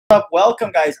up?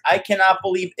 Welcome, guys. I cannot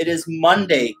believe it is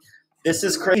Monday. This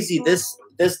is crazy. This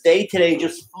day today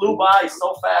just flew by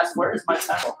so fast. Where is my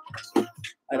pencil?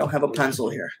 I don't have a pencil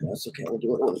here. That's okay. We'll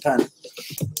do it with a pen.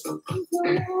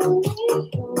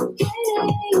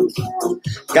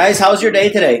 Guys, how's your day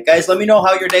today? Guys, let me know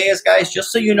how your day is, guys.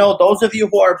 Just so you know, those of you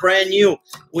who are brand new,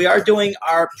 we are doing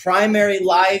our primary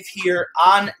live here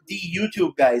on the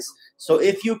YouTube, guys. So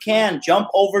if you can, jump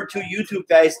over to YouTube,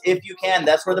 guys. If you can,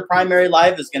 that's where the primary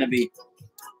live is going to be.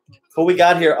 Who we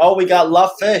got here? Oh, we got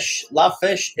Love Fish. Love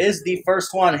Fish is the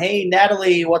first one. Hey,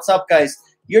 Natalie, what's up, guys?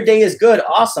 Your day is good.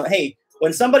 Awesome. Hey,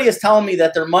 when somebody is telling me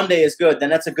that their Monday is good, then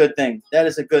that's a good thing. That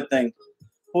is a good thing.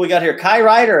 Who we got here? Kai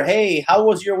Ryder. Hey, how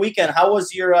was your weekend? How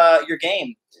was your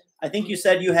game? I think you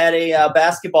said you had a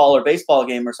basketball or baseball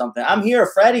game or something. I'm here.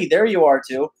 Freddie, there you are,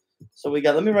 too. So we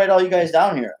got, let me write all you guys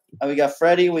down here. We got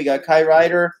Freddie, we got Kai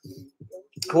Ryder.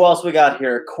 Who else we got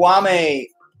here? Kwame.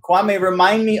 Kwame,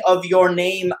 remind me of your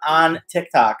name on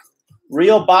TikTok.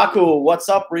 Real Baku. What's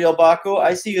up, Real Baku?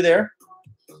 I see you there.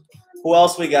 Who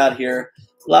else we got here?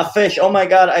 La Fish. Oh, my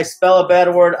God. I spell a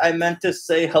bad word. I meant to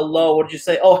say hello. What did you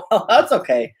say? Oh, that's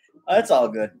okay. That's all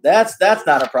good. That's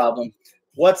not a problem.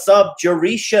 What's up,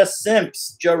 Jarisha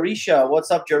Simps? Jarisha. What's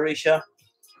up, Jarisha?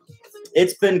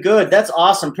 It's been good. That's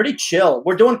awesome. Pretty chill.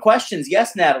 We're doing questions.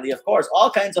 Yes, Natalie, of course. All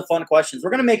kinds of fun questions.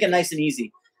 We're going to make it nice and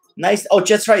easy. Nice. Oh,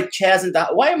 just right. Chaz and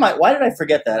why did I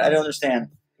forget that? I don't understand.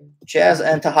 Chaz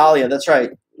and Tahalia. That's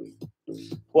right.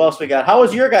 Who else we got? How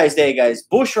was your guys' day, guys?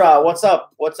 Bushra, what's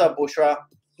up? What's up, Bushra?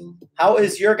 How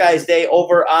is your guys' day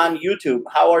over on YouTube?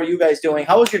 How are you guys doing?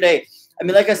 How was your day? I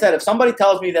mean, like I said, if somebody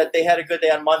tells me that they had a good day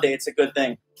on Monday, it's a good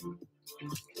thing.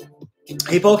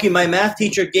 Hey, Pokey, my math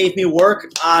teacher gave me work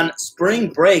on spring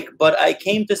break, but I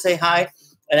came to say hi,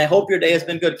 and I hope your day has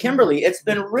been good. Kimberly, it's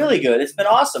been really good. It's been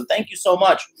awesome. Thank you so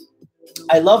much.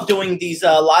 I love doing these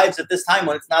lives at this time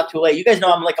when it's not too late. You guys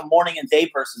know I'm like a morning and day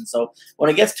person, so when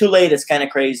it gets too late, it's kind of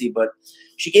crazy. But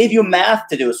she gave you math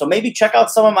to do, so maybe check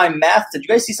out some of my math. Did you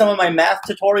guys see some of my math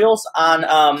tutorials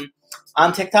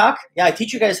on TikTok? Yeah, I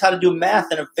teach you guys how to do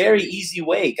math in a very easy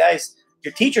way. Guys,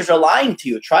 your teachers are lying to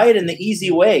you. Try it in the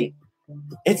easy way.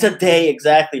 It's a day,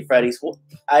 exactly, Freddie.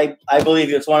 I believe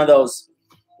you. It's one of those.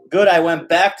 Good, I went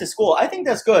back to school. I think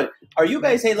that's good. Are you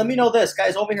guys, hey, let me know this,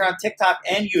 guys, over here on TikTok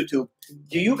and YouTube.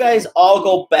 Do you guys all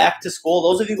go back to school?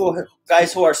 Those of you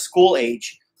guys who are school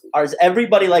age, is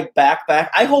everybody like back?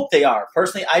 I hope they are.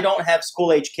 Personally, I don't have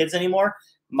school age kids anymore.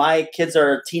 My kids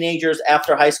are teenagers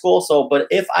after high school. But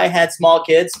if I had small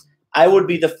kids, I would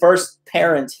be the first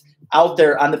parent out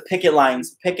there on the picket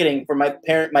lines picketing for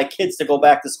my kids to go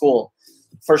back to school.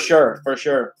 For sure, for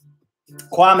sure.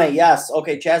 Kwame, yes.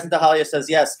 Okay, Chaz and Tahalia says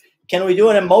yes. Can we do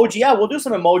an emoji? Yeah, we'll do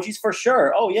some emojis for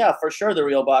sure. Oh, yeah, for sure, the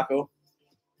real Baku.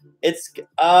 It's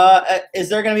is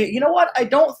there going to be – you know what? I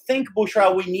don't think,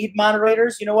 Bushra, we need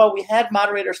moderators. You know what? We had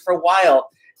moderators for a while.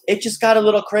 It just got a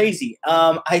little crazy.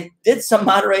 I did some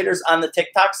moderators on the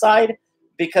TikTok side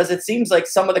because it seems like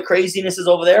some of the craziness is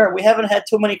over there. We haven't had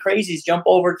too many crazies jump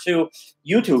over to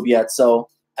YouTube yet. So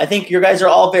I think you guys are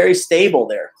all very stable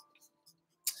there.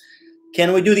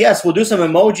 Can we do – yes, we'll do some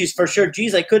emojis for sure.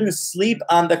 Geez, I couldn't sleep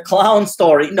on the clown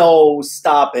story. No,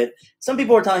 stop it. Some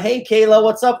people are telling, hey, Kayla,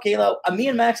 what's up, Kayla? Me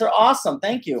and Max are awesome.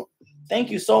 Thank you. Thank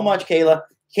you so much, Kayla.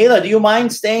 Kayla, do you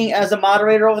mind staying as a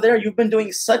moderator over there? You've been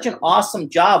doing such an awesome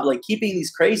job, like keeping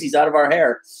these crazies out of our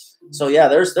hair. So, yeah,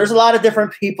 there's a lot of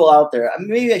different people out there. I mean,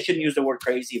 maybe I shouldn't use the word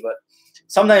crazy, but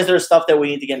sometimes there's stuff that we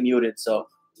need to get muted. So,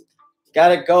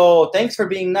 gotta go. Thanks for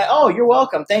being nice. Oh, you're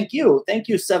welcome. Thank you. Thank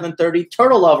you, 730.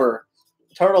 Turtle Lover.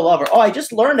 Turtle Lover. Oh, I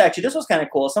just learned, actually. This was kind of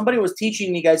cool. Somebody was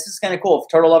teaching me, guys. This is kind of cool.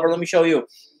 Turtle Lover, let me show you.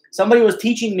 Somebody was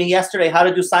teaching me yesterday how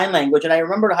to do sign language, and I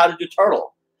remembered how to do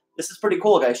turtle. This is pretty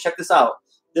cool, guys. Check this out.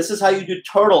 This is how you do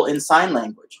turtle in sign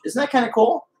language. Isn't that kind of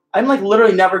cool? I'm, like,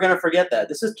 literally never going to forget that.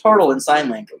 This is turtle in sign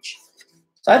language.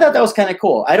 So I thought that was kind of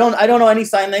cool. I don't know any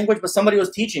sign language, but somebody was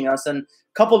teaching us and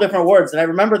a couple different words, and I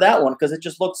remember that one because it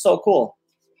just looked so cool.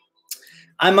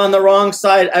 I'm on the wrong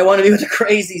side. I want to be with the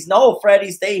crazies. No, Freddie,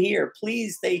 stay here.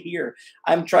 Please stay here.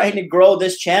 I'm trying to grow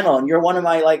this channel, and you're one of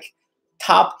my, like,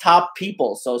 top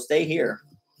people, so stay here.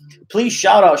 Please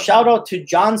shout out to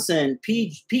Johnson,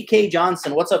 PK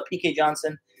Johnson. What's up, PK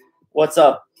Johnson? What's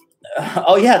up?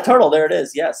 Oh, yeah, turtle. There it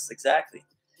is. Yes, exactly.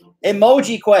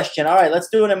 Emoji question. All right, let's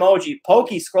do an emoji.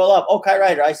 Pokey, scroll up. Oh, Kai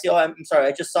Ryder, I see. Oh, I'm sorry.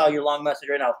 I just saw your long message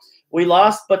right now. We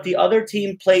lost, but the other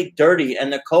team played dirty,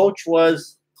 and the coach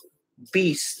was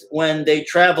beast when they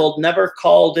traveled. Never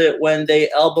called it when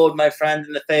they elbowed my friend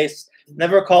in the face.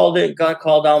 Never called it. Got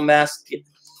called down mask.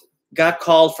 Got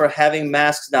called for having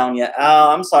masks down yet. Oh,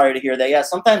 I'm sorry to hear that. Yeah,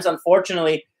 sometimes,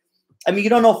 unfortunately, I mean, you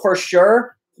don't know for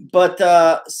sure,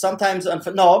 But sometimes,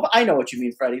 no, I know what you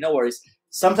mean, Freddie. No worries.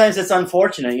 Sometimes it's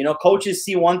unfortunate. You know, coaches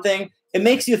see one thing. It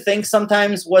makes you think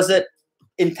sometimes, was it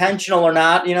intentional or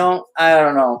not? You know, I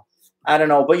don't know. I don't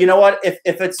know. But you know what? If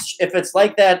it's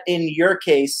like that in your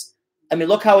case, I mean,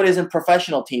 look how it is in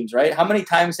professional teams, right? How many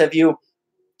times have you?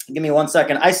 Give me 1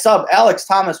 second. I sub Alex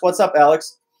Thomas. What's up,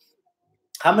 Alex?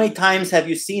 How many times have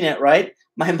you seen it, right?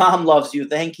 My mom loves you.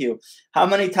 Thank you. How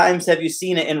many times have you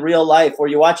seen it in real life where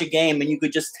you watch a game and you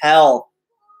could just tell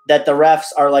that the refs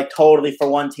are like totally for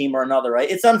one team or another, right?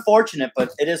 It's unfortunate,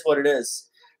 but it is what it is.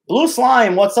 Blue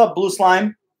Slime, what's up, Blue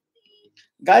Slime?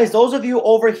 Guys, those of you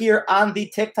over here on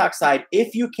the TikTok side,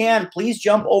 if you can, please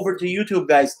jump over to YouTube,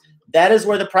 guys. That is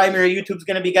where the primary YouTube is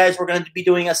going to be, guys. We're going to be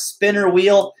doing a spinner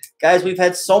wheel. Guys, we've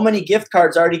had so many gift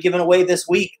cards already given away this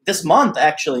week, this month,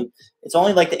 actually. It's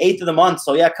only like the 8th of the month.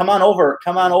 So, yeah, come on over.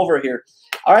 Come on over here.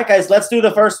 All right, guys, let's do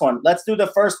the first one. Let's do the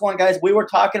first one, guys. We were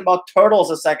talking about turtles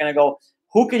a second ago.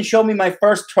 Who can show me my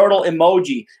first turtle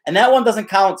emoji? And that one doesn't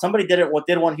count. Somebody did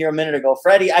one here a minute ago.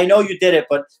 Freddie, I know you did it,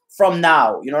 but from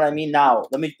now. You know what I mean? Now.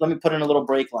 Let me put in a little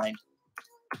break line.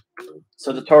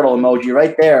 So the turtle emoji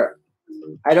right there.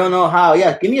 I don't know how.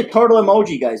 Yeah, give me a turtle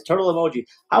emoji, guys. Turtle emoji.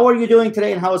 How are you doing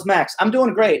today, and how is Max? I'm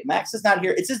doing great. Max is not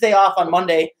here. It's his day off on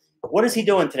Monday. What is he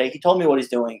doing today? He told me what he's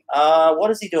doing. What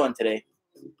is he doing today?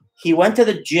 He went to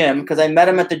the gym because I met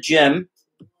him at the gym.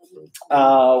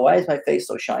 Why is my face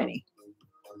so shiny?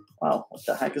 Wow, what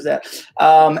the heck is that?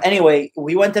 Anyway,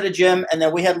 we went to the gym, and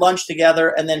then we had lunch together,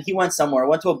 and then he went somewhere.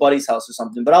 Went to a buddy's house or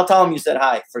something. But I'll tell him you said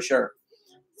hi, for sure.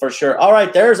 For sure. All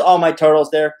right, there's all my turtles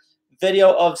there.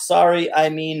 Video of sorry, I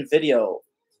mean video.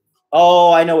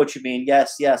 Oh, I know what you mean.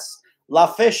 Yes, yes. La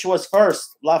Fish was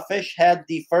first. La Fish had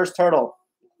the first turtle.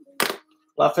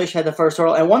 La Fish had the first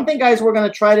turtle. And one thing, guys, we're going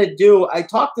to try to do, I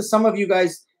talked to some of you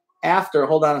guys after.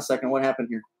 Hold on a second. What happened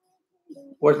here?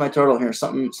 Where's my turtle here?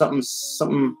 Something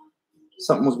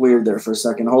was weird there for a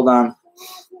second. Hold on.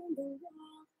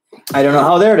 I don't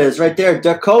know. Oh, there it is right there.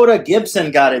 Dakota Gibson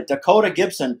got it. Dakota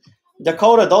Gibson.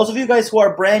 Dakota, those of you guys who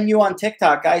are brand new on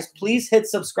TikTok, guys, please hit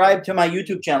subscribe to my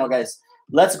YouTube channel, guys.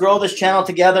 Let's grow this channel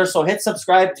together, so hit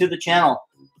subscribe to the channel.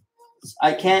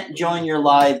 I can't join your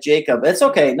live, Jacob. It's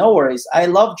okay. No worries. I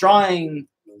love drawing.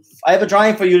 I have a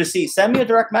drawing for you to see. Send me a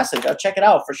direct message. I'll check it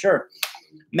out for sure.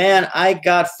 Man, I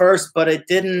got first, but it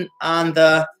didn't on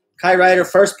the Kai Ryder,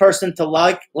 first person to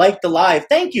like the live.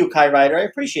 Thank you, Kai Ryder. I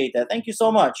appreciate that. Thank you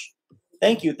so much.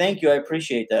 Thank you. Thank you. I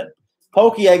appreciate that.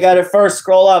 Pokey, I got it first.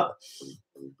 Scroll up.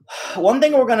 One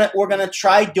thing we're gonna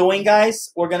try doing,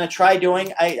 guys. We're gonna try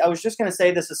doing. I was just gonna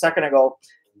say this a second ago.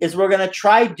 Is we're gonna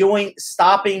try doing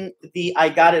stopping the I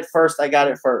got it first. I got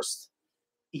it first.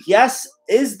 Yes,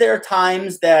 is there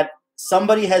times that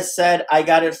somebody has said I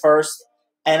got it first,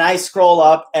 and I scroll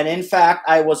up, and in fact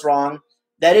I was wrong?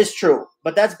 That is true,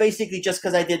 but that's basically just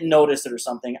because I didn't notice it or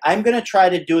something. I'm going to try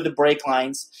to do the break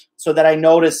lines so that I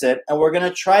notice it, and we're going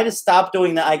to try to stop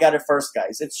doing the I got it first,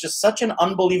 guys. It's just such an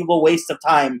unbelievable waste of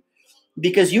time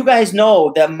because you guys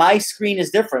know that my screen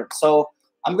is different. So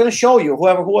I'm going to show you, who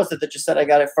was it that just said I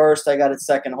got it first, I got it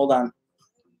second. Hold on.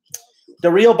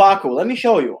 The real Baku. Let me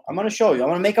show you. I'm going to show you. I'm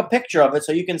going to make a picture of it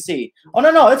so you can see. Oh,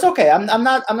 no, it's okay. I'm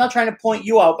not trying to point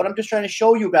you out, but I'm just trying to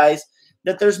show you guys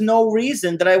that there's no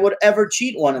reason that I would ever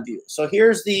cheat one of you. So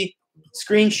here's the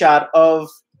screenshot of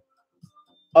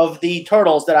the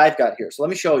turtles that I've got here. So let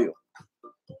me show you.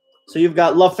 So you've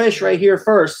got La Fish right here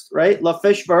first, right? La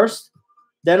Fish first.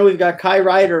 Then we've got Kai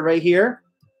Ryder right here.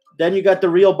 Then you got the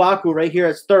real Baku right here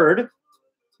as third.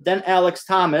 Then Alex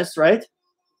Thomas, right?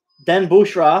 Then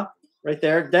Bushra right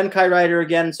there. Then Kai Ryder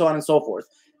again, and so on and so forth.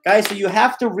 Guys, so you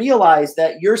have to realize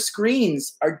that your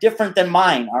screens are different than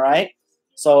mine, all right?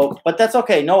 So, but that's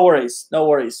okay. No worries. No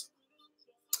worries.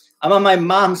 I'm on my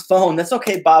mom's phone. That's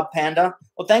okay, Bob Panda.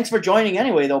 Well, thanks for joining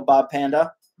anyway, though, Bob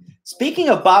Panda. Speaking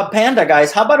of Bob Panda,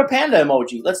 guys, how about a panda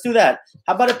emoji? Let's do that.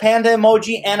 How about a panda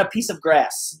emoji and a piece of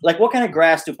grass? Like, what kind of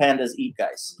grass do pandas eat,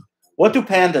 guys? What do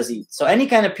pandas eat? So any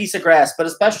kind of piece of grass, but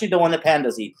especially the one that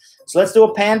pandas eat. So let's do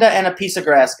a panda and a piece of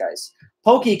grass, guys.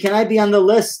 Pokey, can I be on the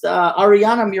list?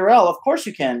 Ariana Murrell, of course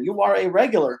you can. You are a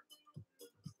regular.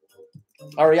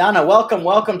 Ariana,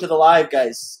 welcome to the live,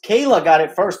 guys. Kayla got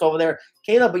it first over there.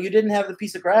 Kayla, but you didn't have the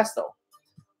piece of grass, though.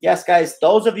 Yes, guys,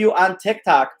 those of you on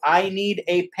TikTok, I need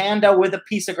a panda with a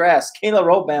piece of grass. Kayla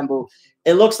wrote bamboo.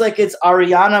 It looks like it's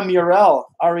Ariana Murrell.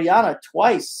 Ariana,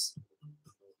 twice.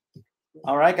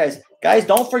 All right, guys. Guys,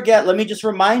 don't forget, let me just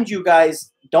remind you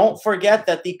guys, don't forget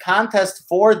that the contest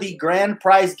for the grand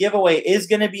prize giveaway is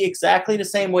going to be exactly the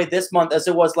same way this month as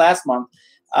it was last month.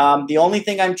 The only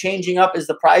thing I'm changing up is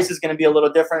the prize is going to be a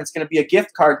little different. It's going to be a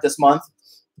gift card this month.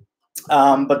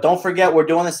 But don't forget, we're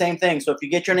doing the same thing. So if you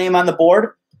get your name on the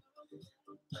board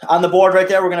right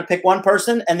there, we're going to pick one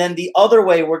person. And then the other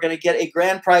way we're going to get a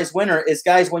grand prize winner is,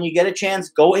 guys, when you get a chance,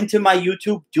 go into my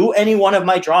YouTube, do any one of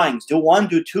my drawings. Do 1,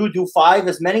 do 2, do 5,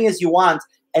 as many as you want,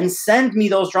 and send me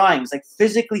those drawings. Like,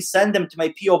 physically send them to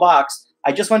my P.O. box.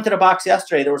 I just went to the box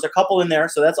yesterday. There was a couple in there,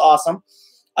 so that's awesome.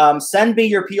 Send me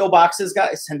your P.O. boxes,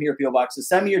 guys. Send me your P.O. boxes.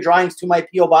 Send me your drawings to my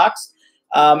P.O. box.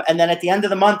 And then at the end of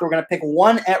the month, we're going to pick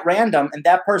one at random, and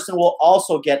that person will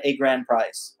also get a grand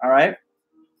prize. All right?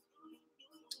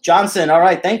 Johnson, all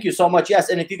right. Thank you so much. Yes,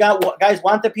 and if you guys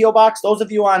want the P.O. box, those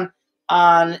of you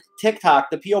on TikTok,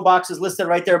 the P.O. box is listed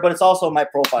right there, but it's also my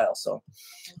profile. So,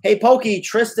 hey, Pokey,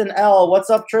 Tristan L.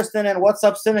 What's up, Tristan, and what's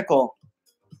up, Cynical?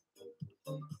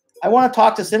 I want to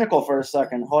talk to Cynical for a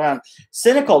second. Hold on.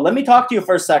 Cynical, let me talk to you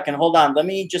for a second. Hold on. Let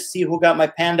me just see who got my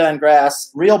panda and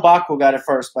grass. Real Baku got it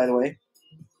first, by the way.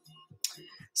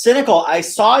 Cynical, I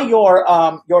saw your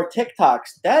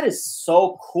TikToks. That is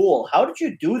so cool. How did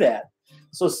you do that?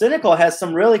 So Cynical has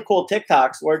some really cool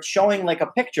TikToks where it's showing like a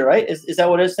picture, right? Is that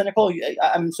what it is, Cynical?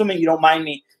 I'm assuming you don't mind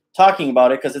me talking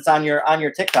about it because it's on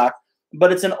your TikTok.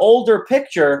 But it's an older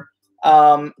picture,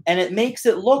 and it makes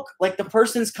it look like the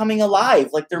person's coming alive,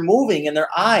 like they're moving in their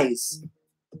eyes.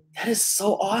 That is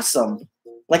so awesome.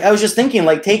 Like, I was just thinking,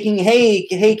 like, taking, hey,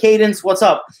 Cadence, what's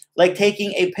up? Like,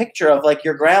 taking a picture of, like,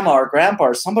 your grandma or grandpa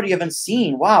or somebody you haven't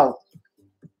seen. Wow.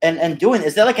 And doing,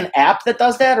 is that like an app that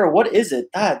does that, or what is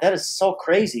it? God, that is so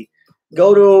crazy.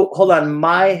 Go to, hold on,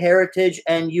 My Heritage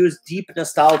and use Deep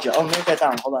Nostalgia. Oh, note that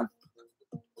down. Hold on.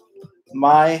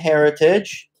 My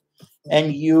Heritage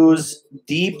and use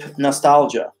Deep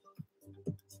Nostalgia.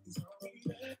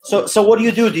 So what do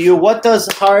you do? What does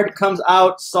hard comes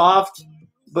out soft,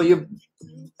 but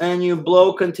you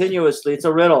blow continuously? It's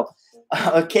a riddle.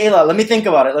 Kayla, let me think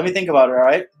about it. All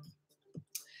right.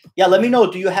 Yeah, let me know.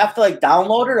 Do you have to like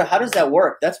download it, or how does that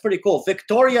work? That's pretty cool.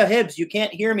 Victoria Hibbs, you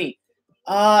can't hear me.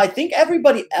 I think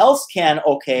everybody else can.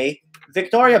 Okay,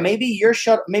 Victoria, maybe you're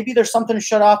shut. Maybe there's something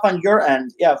shut off on your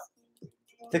end. Yeah,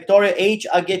 Victoria H,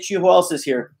 I'll get you. Who else is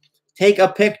here? Take a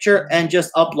picture and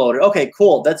just upload it. Okay,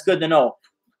 cool. That's good to know.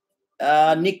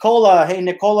 Nicola, hey,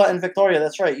 Nicola and Victoria.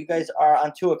 That's right. You guys are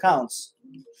on 2 accounts.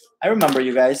 I remember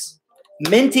you guys.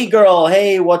 Minty Girl,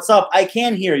 hey, what's up? I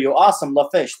can hear you. Awesome,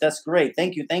 LaFish. That's great.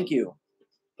 Thank you.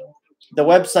 The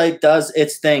website does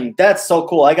its thing. That's so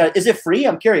cool. Is it free?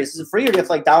 I'm curious. Is it free, or do you have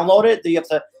to like download it? Do you have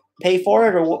to pay for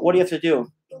it, or what do you have to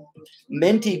do?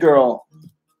 Minty Girl.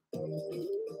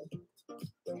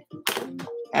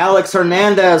 Alex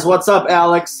Hernandez, what's up,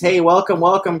 Alex? Hey,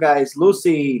 welcome, guys.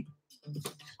 Lucy.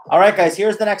 All right, guys,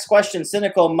 here's the next question.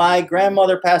 Cynical, my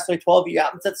grandmother passed away 12 years.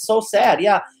 Yeah, that's so sad.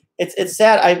 Yeah. It's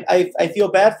sad. I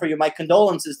feel bad for you. My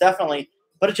condolences, definitely.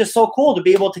 But it's just so cool to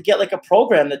be able to get like a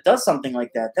program that does something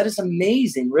like that. That is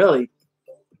amazing, really.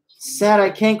 Sad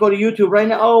I can't go to YouTube right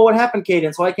now. Oh, what happened,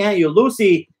 Cadence? Why can't you?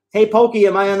 Lucy, hey, Pokey,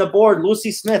 am I on the board?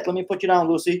 Lucy Smith, let me put you down,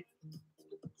 Lucy.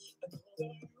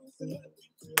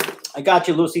 I got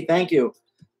you, Lucy. Thank you.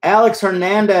 Alex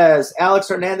Hernandez,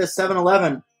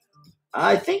 711.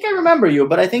 I think I remember you,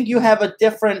 but I think you have a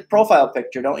different profile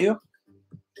picture, don't you?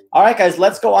 All right, guys,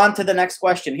 let's go on to the next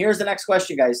question. Here's the next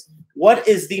question, guys. What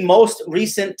is the most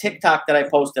recent TikTok that I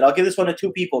posted? I'll give this one to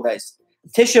 2 people, guys.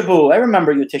 Tishaboo. I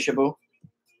remember you, Tishaboo.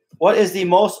 What is the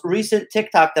most recent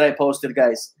TikTok that I posted,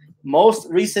 guys? Most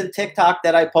recent TikTok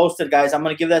that I posted, guys. I'm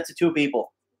going to give that to 2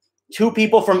 people. 2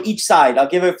 people from each side. I'll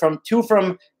give it from 2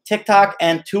 from TikTok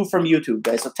and 2 from YouTube,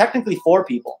 guys. So technically 4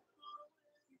 people.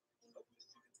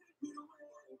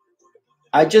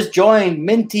 I just joined.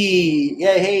 Minty.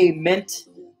 Yeah, hey, Mint.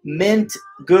 Mint,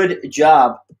 good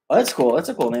job. Oh, that's cool. That's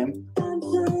a cool name.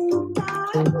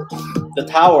 The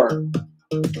Tower.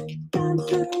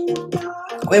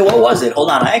 Wait, what was it? Hold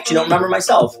on. I actually don't remember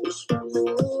myself.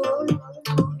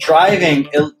 Driving.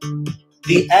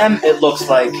 The M, it looks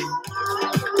like.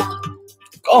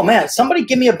 Oh, man. Somebody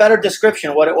give me a better description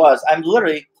of what it was.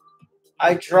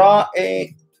 I draw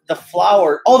the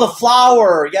flower. Oh, the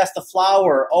flower. Yes, the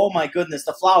flower. Oh, my goodness.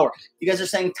 The flower. You guys are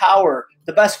saying tower.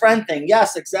 The best friend thing.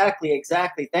 Yes, exactly.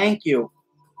 Thank you.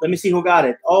 Let me see who got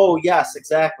it. Oh, yes,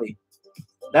 exactly.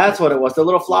 That's what it was. The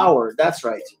little flower. That's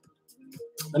right.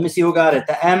 Let me see who got it.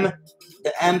 The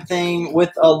M thing with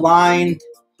a line.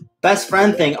 Best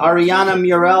friend thing. Ariana,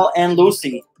 Muriel, and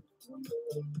Lucy.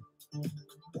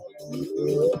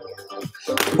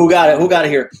 Who got it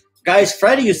here? Guys,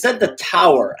 Freddie, you said the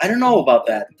tower. I don't know about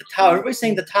that. The tower. Everybody's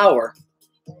saying the tower.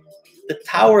 The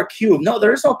tower cube. No,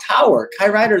 there is no tower. Kai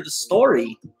Ryder, the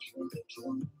story.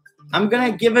 I'm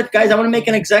going to give it, guys, I'm going to make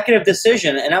an executive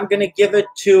decision, and I'm going to give it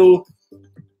to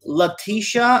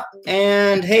Letitia,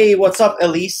 and hey, what's up,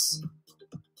 Elise?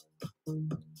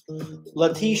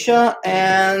 Letitia,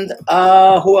 and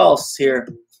who else here?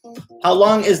 How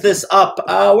long is this up?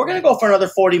 We're going to go for another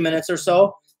 40 minutes or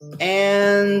so.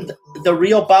 And the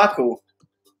real Baku.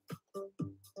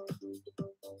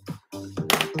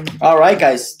 All right,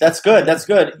 guys. That's good. That's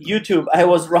good. YouTube, I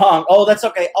was wrong. Oh, that's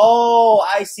okay. Oh,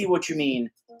 I see what you mean.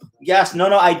 Yes.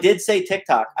 No, I did say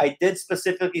TikTok. I did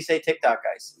specifically say TikTok,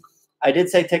 guys. I did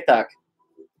say TikTok.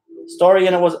 Story,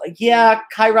 and it was, yeah,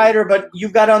 Kai Ryder, but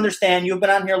you've got to understand, you've been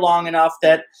on here long enough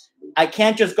that I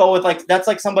can't just go with, like, that's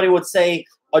like somebody would say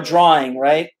a drawing,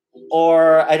 right?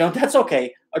 Or that's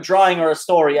okay. A drawing or a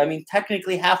story. I mean,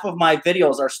 technically half of my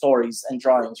videos are stories and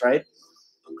drawings, right?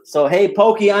 So, hey,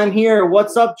 Pokey, I'm here.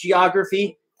 What's up,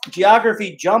 Geography?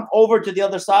 Geography, jump over to the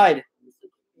other side.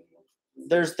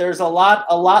 There's a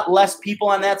lot less people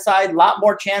on that side, a lot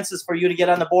more chances for you to get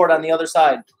on the board on the other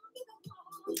side.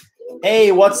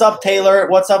 Hey, what's up, Taylor?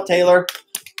 What's up, Taylor?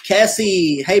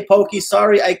 Cassie, hey, Pokey,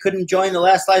 sorry I couldn't join the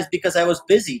last lives because I was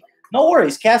busy. No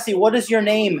worries. Cassie, what is your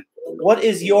name? What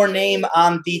is your name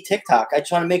on the TikTok? I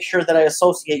just want to make sure that I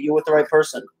associate you with the right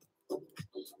person.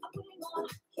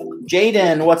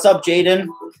 Jaden, what's up, Jaden?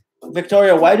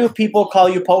 Victoria, why do people call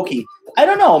you Pokey? I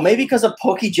don't know. Maybe because of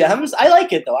Pokegemz. I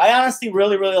like it, though. I honestly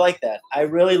really, really like that. I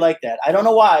really like that. I don't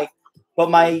know why, but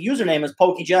my username is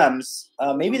Pokegemz.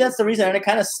 Maybe that's the reason, and it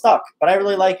kind of stuck, but I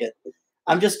really like it.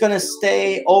 I'm just going to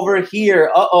stay over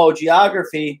here. Uh-oh,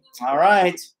 Geography. All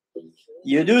right.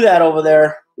 You do that over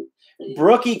there.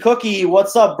 Brookie Cookie,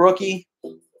 what's up, Brookie?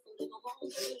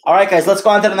 All right, guys, let's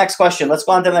go on to the next question. Let's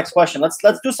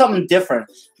do something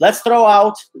different. Let's throw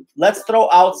out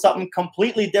something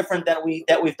completely different that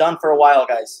we've done for a while,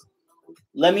 guys.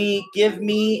 Give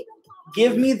me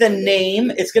the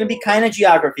name. It's going to be kind of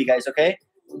geography, guys, okay?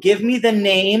 Give me the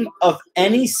name of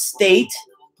any state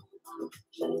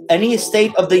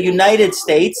of the United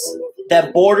States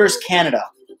that borders Canada.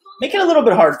 Make it a little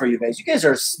bit hard for you guys. You guys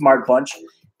are a smart bunch.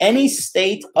 Any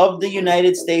state of the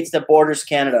United States that borders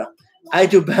Canada. I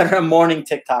do better on morning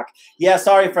TikTok. Yeah,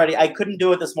 sorry, Freddie. I couldn't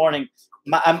do it this morning.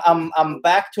 I'm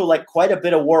back to like quite a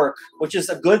bit of work, which is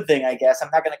a good thing, I guess. I'm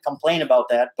not going to complain about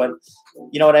that, but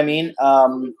you know what I mean?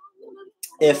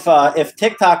 If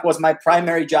TikTok was my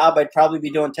primary job, I'd probably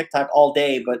be doing TikTok all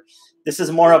day, but this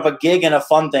is more of a gig and a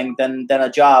fun thing than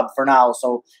a job for now.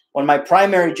 So when my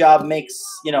primary job makes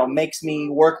me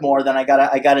work more, then I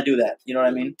gotta do that. You know what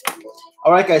I mean?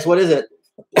 All right, guys, what is it?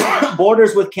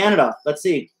 Borders with Canada. Let's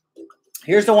see.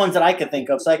 Here's the ones that I could think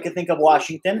of. So I could think of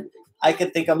Washington. I'm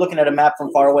looking at a map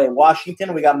from far away.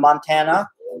 Washington. We got Montana.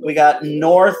 We got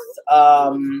North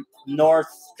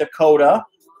Dakota.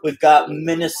 We've got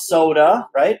Minnesota,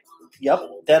 right? Yep.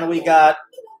 Then we got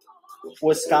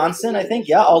Wisconsin, I think.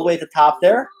 Yeah, all the way at the top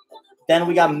there. Then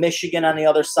we got Michigan on the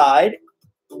other side.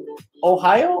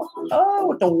 Ohio? Oh,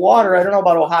 with the water. I don't know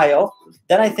about Ohio.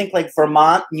 Then I think like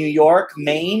Vermont, New York,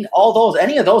 Maine, all those.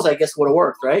 Any of those, I guess, would have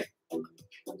worked, right?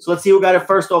 So let's see who got it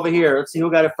first over here.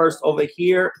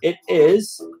 It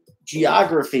is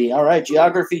Geography. All right,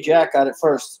 Geography Jack got it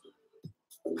first.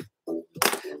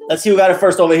 Let's see who got it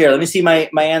first over here. Let me see my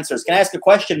answers. Can I ask a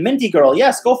question? Minty Girl.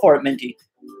 Yes, go for it, Minty.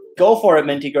 Go for it,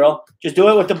 Minty Girl. Just do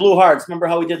it with the blue hearts. Remember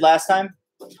how we did last time?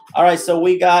 All right, so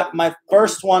we got, my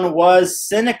first one was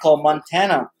Cynical,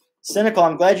 Montana. Cynical,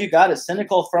 I'm glad you got it.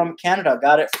 Cynical from Canada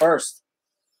got it first.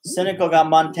 Cynical got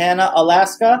Montana.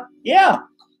 Alaska? Yeah.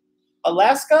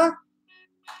 Alaska?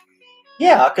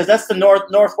 Yeah, because that's the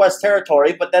Northwest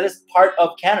Territory, but that is part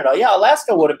of Canada. Yeah,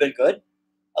 Alaska would have been good.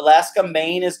 Alaska,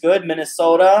 Maine is good.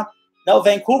 Minnesota. No,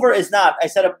 Vancouver is not. I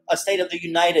said a state of the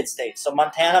United States. So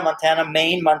Montana,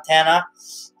 Maine, Montana.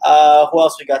 Who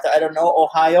else we got there? I don't know.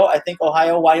 Ohio. I think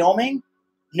Ohio. Wyoming?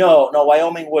 No,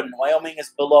 Wyoming wouldn't. Wyoming is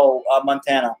below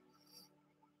Montana.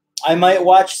 I might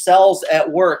watch Cells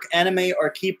at work, anime,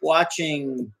 or keep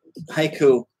watching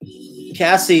Haiku.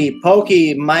 Cassie,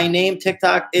 Pokey, my name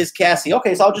TikTok is Cassie.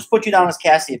 Okay, so I'll just put you down as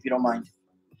Cassie if you don't mind.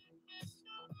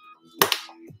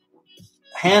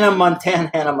 Hannah Montana.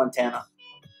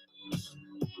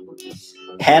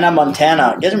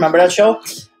 You guys remember that show?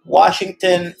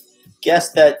 Washington,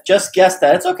 just guess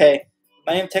that. It's okay.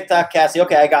 My name TikTok Cassie.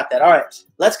 Okay, I got that. All right,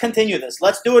 let's continue this.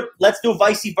 Let's do it. Let's do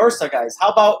vice versa, guys. How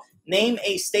about name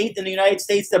a state in the United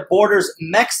States that borders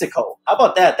Mexico? How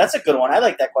about that? That's a good one. I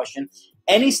like that question.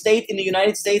 Any state in the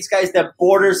United States, guys, that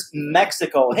borders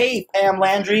Mexico. Hey, Pam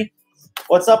Landry.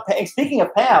 What's up, Pam? Speaking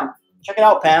of Pam, check it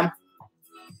out, Pam.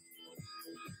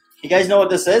 You guys know what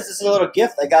this is? This is a little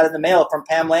gift I got in the mail from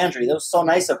Pam Landry. That was so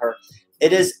nice of her.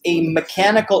 It is a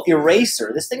mechanical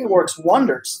eraser. This thing works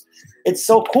wonders. It's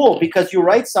so cool because you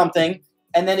write something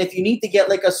And then if you need to get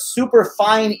like a super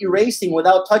fine erasing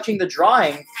without touching the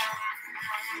drawing,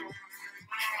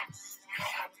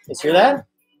 you hear that?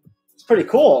 It's pretty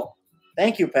cool.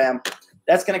 Thank you, Pam.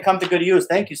 That's going to come to good use.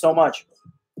 Thank you so much.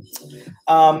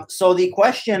 So the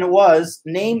question was,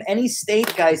 name any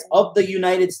state, guys, of the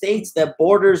United States that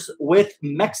borders with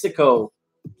Mexico.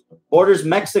 Borders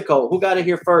Mexico. Who got it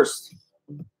here first?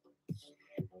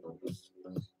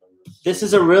 This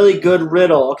is a really good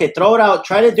riddle. Okay, throw it out.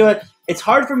 Try to do it. It's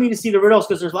hard for me to see the riddles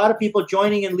because there's a lot of people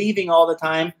joining and leaving all the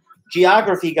time.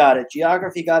 Geography got it.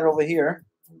 Geography got it over here.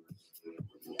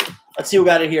 Let's see who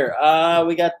got it here.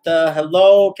 We got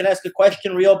hello. Can I ask a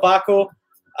question? Real Baku.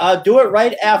 Do it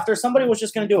right after. Somebody was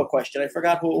just going to do a question. I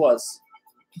forgot who it was.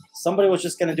 Somebody was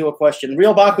just going to do a question.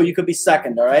 Real Baku, you could be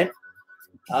second, all right?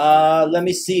 Let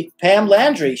me see. Pam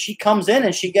Landry. She comes in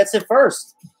and she gets it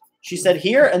first. She said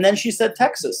here, and then she said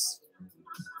Texas.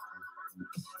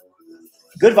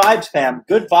 Good vibes, Pam.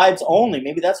 Good vibes only.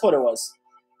 Maybe that's what it was.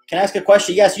 Can I ask a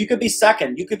question? Yes, you could be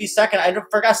second. You could be second. I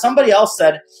forgot. Somebody else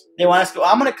said they want to ask.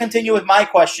 I'm going to continue with my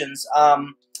questions.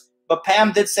 But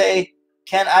Pam did say,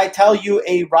 can I tell you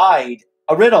a ride?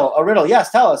 A riddle. A riddle.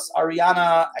 Yes, tell us.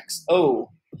 Ariana XO.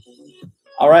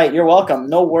 All right, you're welcome.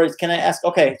 No worries. Can I ask?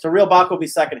 Okay, so Real Bach will be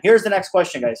second. Here's the next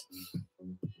question, guys.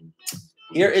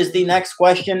 Here is the next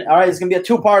question. All right, it's going to be a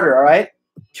two-parter, all right?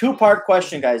 Two-part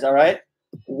question, guys, all right?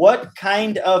 What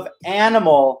kind of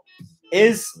animal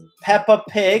is Peppa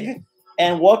Pig,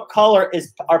 and what color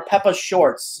are Peppa's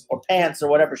shorts or pants or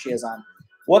whatever she has on?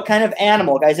 What kind of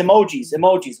animal, guys? Emojis,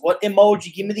 emojis. What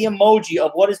emoji? Give me the emoji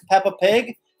of what is Peppa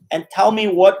Pig, and tell me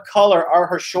what color are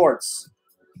her shorts.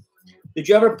 Did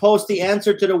you ever post the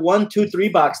answer to the 1, 2, 3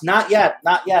 box? Not yet,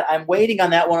 not yet. I'm waiting on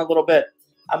that one a little bit.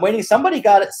 I'm waiting. Somebody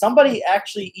got it. Somebody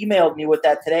actually emailed me with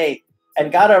that today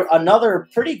and got another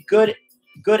pretty good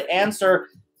answer.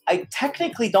 I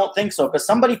technically don't think so because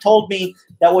somebody told me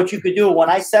that what you could do when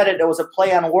I said it, it was a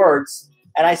play on words.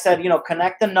 And I said, you know,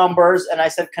 connect the numbers. And I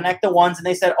said, connect the ones. And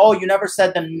they said, oh, you never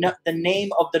said the name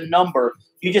of the number.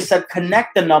 You just said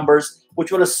connect the numbers,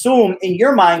 which would assume in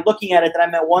your mind, looking at it, that I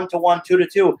meant 1 to 1, 2 to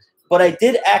 2. But I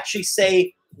did actually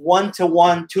say 1 to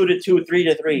 1, 2 to 2, 3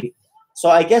 to 3. So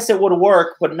I guess it would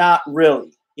work, but not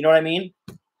really. You know what I mean?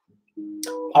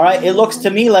 All right. It looks to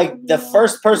me like the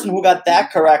first person who got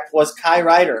that correct was Kai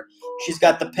Ryder. She's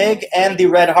got the pig and the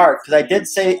red heart because I did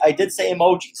say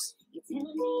emojis.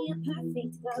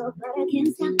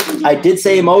 I did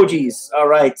say emojis. All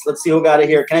right. Let's see who got it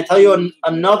here. Can I tell you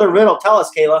another riddle? Tell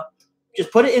us, Kayla.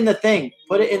 Just put it in the thing.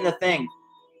 Put it in the thing.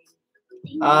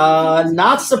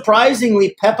 Not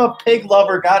surprisingly, Peppa Pig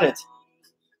lover got it.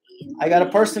 I got a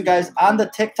person, guys, on the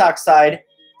TikTok side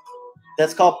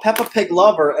that's called Peppa Pig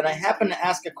lover, and I happen to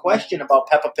ask a question about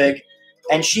Peppa Pig,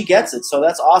 and she gets it, so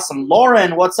that's awesome.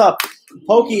 Lauren, what's up?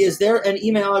 Pokey, is there an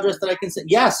email address that I can send?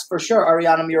 Yes, for sure,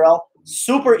 Ariana Murel.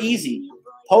 Super easy.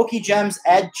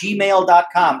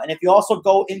 Pokegemz@gmail.com. And if you also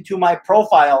go into my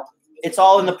profile, it's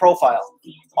all in the profile.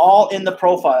 All in the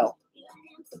profile.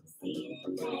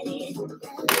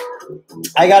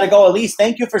 I got to go. Elise,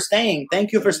 thank you for staying.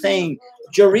 Thank you for staying.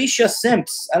 Jarisha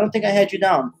Simps. I don't think I had you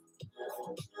down.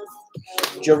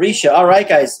 Jarisha. All right,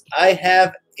 guys. I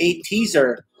have a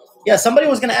teaser. Yeah, somebody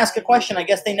was going to ask a question. I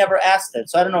guess they never asked it.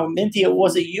 So I don't know, Minty,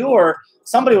 was it you or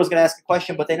somebody was going to ask a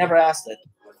question, but they never asked it.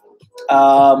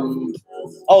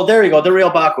 Oh, there you go. The Real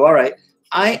Baku. All right.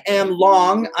 I am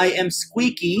long, I am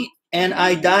squeaky, and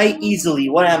I die easily.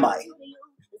 What am I?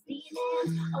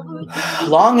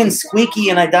 Long and squeaky,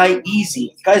 and I die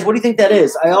easy. Guys, what do you think that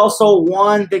is? I also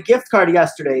won the gift card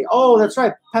yesterday. Oh, that's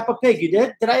right. Peppa Pig, you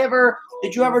did?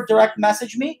 Did you ever direct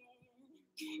message me?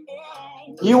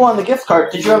 You won the gift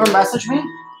card. Did you ever message me?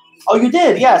 Oh, you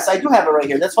did. Yes, I do have it right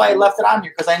here. That's why I left it on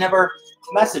here, because I never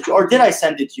messaged you. Or did I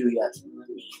send it to you yet?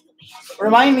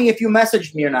 Remind me if you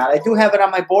messaged me or not. I do have it on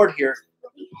my board here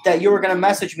that you were going to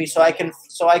message me so I can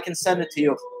send it to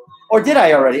you. Or did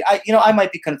I already? I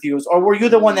might be confused. Or were you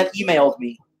the one that emailed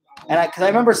me? And because I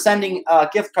remember sending a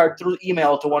gift card through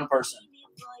email to one person.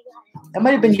 That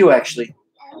might have been you, actually.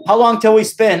 How long till we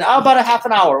spin? Oh, about a half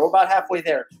an hour. We're about halfway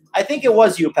there. I think it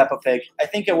was you, Peppa Pig. I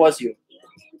think it was you.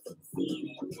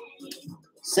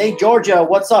 Say, Georgia,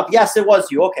 what's up? Yes, it was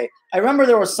you. Okay. I remember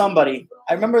there was somebody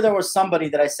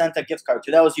that I sent a gift card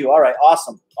to. That was you. All right.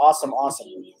 Awesome. Awesome. Awesome.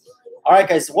 All right,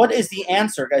 guys. What is the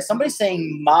answer, guys? Somebody's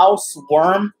saying mouse,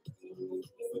 worm.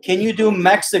 Can you do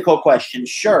Mexico question?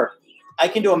 Sure. I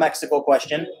can do a Mexico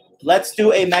question. Let's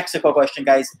do a Mexico question,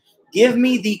 guys. Give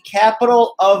me the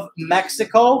capital of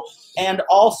Mexico and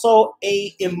also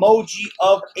a emoji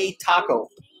of a taco.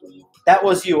 That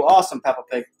was you. Awesome, Peppa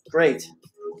Pig. Great.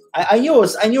 I knew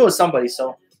it was somebody,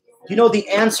 so You know the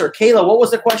answer. Kayla, what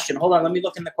was the question? Hold on, let me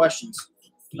look in the questions.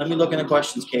 Let me look in the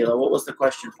questions, Kayla. What was the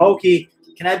question? Pokey,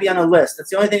 can I be on a list? That's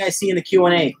the only thing I see in the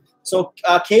Q&A. So,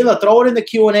 Kayla, throw it in the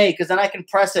Q&A because then I can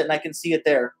press it and I can see it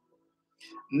there.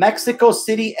 Mexico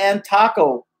City and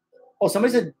taco. Oh,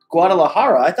 somebody said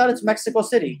Guadalajara. I thought it's Mexico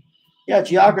City. Yeah,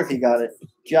 geography got it.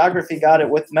 Geography got it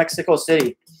with Mexico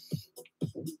City.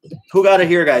 Who got it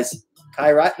here, guys?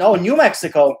 Kyra? No, New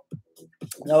Mexico.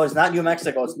 No, it's not New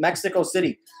Mexico. It's Mexico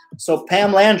City. So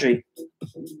Pam Landry.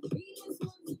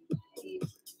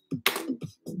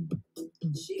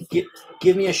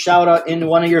 Give me a shout out in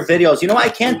one of your videos. You know, I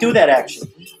can't do that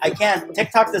actually. I can't.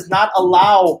 TikTok does not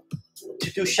allow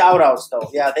to do shout outs though.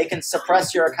 Yeah, they can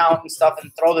suppress your account and stuff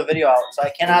and throw the video out. So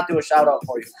I cannot do a shout out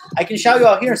for you. I can shout you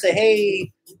out here and say,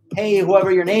 hey,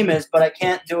 whoever your name is, but I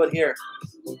can't do it here.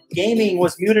 Gaming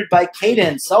was muted by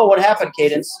Cadence. Oh, what happened,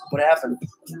 Cadence? What happened?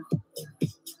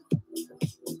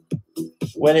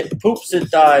 When it poops, it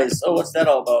dies. Oh, what's that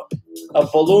all about? A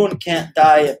balloon can't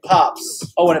die, it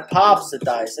pops. Oh, when it pops, it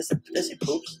dies. Does it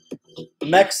poops?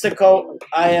 Mexico,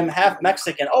 I am half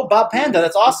Mexican. Oh, Bob Panda,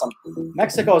 that's awesome.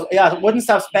 Mexico, yeah, wouldn't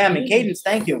stop spamming. Cadence,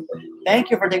 thank you. Thank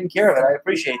you for taking care of it. I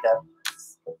appreciate that.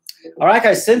 All right,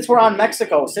 guys, since we're on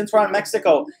Mexico,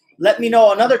 let me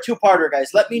know, another two-parter,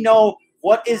 guys. Let me know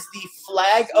what is the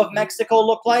flag of Mexico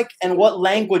look like and what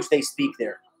language they speak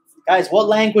there. Guys, what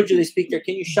language do they speak there?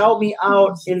 Can you shout me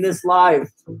out in this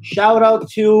live? Shout out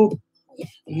to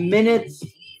Minute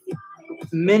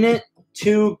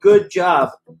to Good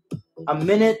Job. A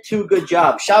Minute to Good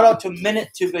Job. Shout out to Minute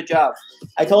to Good Job.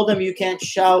 I told them you can't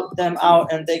shout them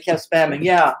out, and they kept spamming.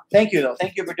 Yeah, thank you, though.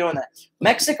 Thank you for doing that.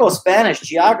 Mexico Spanish,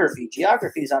 geography.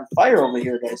 Geography is on fire over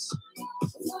here, guys.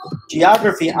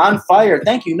 Geography on fire.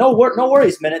 Thank you. No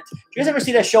worries, Minute. Did you guys ever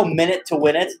see that show, Minute to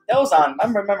Win It? That was on. I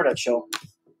remember that show.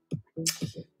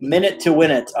 Minute to Win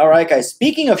It. All right, guys.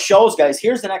 Speaking of shows, guys,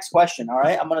 here's the next question. All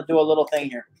right, I'm going to do a little thing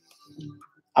here.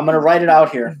 I'm going to write it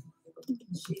out here.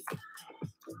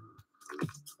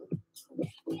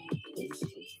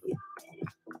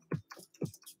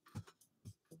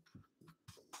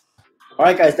 All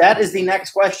right, guys, that is the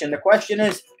next question. The question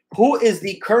is, who is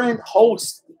the current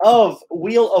host of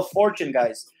Wheel of Fortune,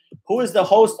 guys? Who is the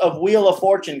host of Wheel of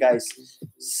Fortune, guys?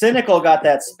 Cynical got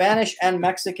that. Spanish and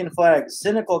Mexican flags.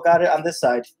 Cynical got it on this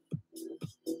side.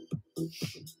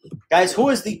 Guys, who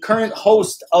is the current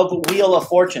host of Wheel of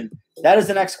Fortune? That is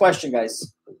the next question,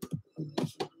 guys.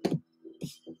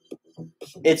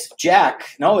 It's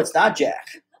Jack. No, it's not Jack.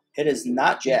 It is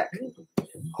not Jack.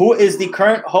 Who is the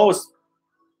current host?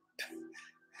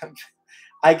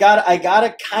 I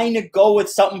gotta kind of go with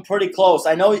something pretty close.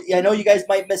 I know you guys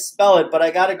might misspell it, but I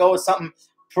gotta go with something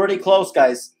pretty close,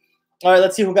 guys. All right,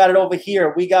 let's see who got it over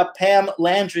here. We got Pam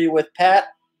Landry with Pat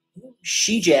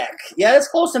Shejak. Yeah, that's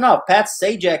close enough. Pat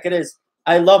Sajak it is.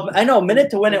 I know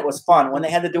Minute to Win It was fun when they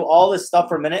had to do all this stuff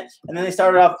for a minute, and then they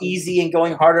started off easy and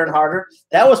going harder and harder.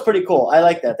 That was pretty cool. I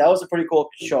like that. That was a pretty cool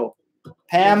show.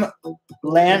 Pam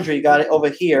Landry got it over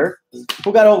here.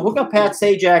 Who got Pat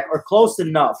Sajak or close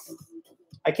enough?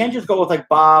 I can't just go with like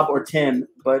Bob or Tim,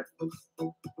 but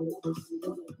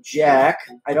Jack.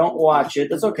 I don't watch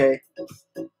it. That's okay.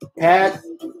 Pat,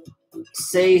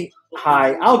 say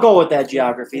hi. I'll go with that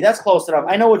geography. That's close enough.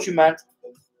 I know what you meant.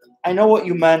 I know what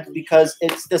you meant because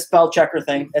it's the spell checker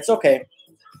thing. It's okay.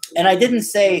 And I didn't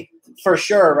say for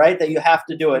sure, right, that you have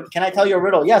to do it. Can I tell you a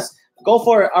riddle? Yes. Go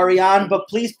for it, Ariane, but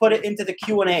please put it into the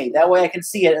Q&A. That way I can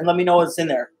see it and let me know what's in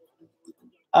there.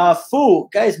 Foo.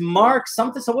 Guys, Mark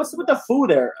something. So what's with the Foo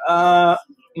there?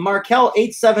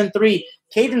 Markel873.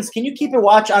 Cadence, can you keep a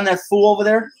watch on that Foo over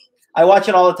there? I watch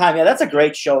it all the time. Yeah, that's a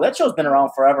great show. That show's been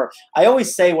around forever. I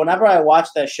always say whenever I watch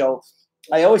that show,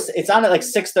 it's on at like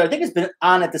 6:30. I think it's been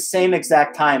on at the same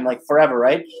exact time, like forever,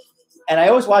 right? And I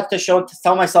always watch the show to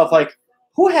tell myself, like,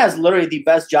 who has literally the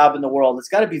best job in the world? It's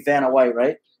got to be Vanna White,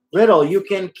 right? Riddle, you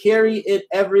can carry it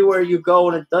everywhere you go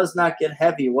and it does not get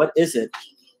heavy. What is it?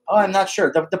 Oh, I'm not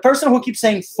sure. The person who keeps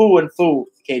saying foo and foo,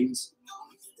 Cadence.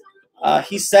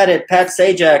 He said it. Pat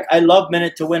Sajak, I love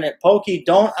Minute to Win It. Pokey,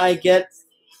 don't I get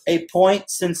a point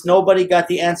since nobody got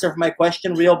the answer for my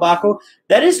question, Real Baku?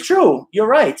 That is true. You're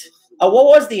right. What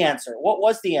was the answer? What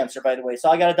was the answer, by the way? So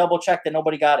I got to double check that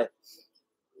nobody got it.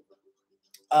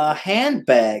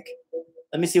 Handbag.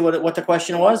 Let me see what the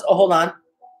question was. Oh, hold on.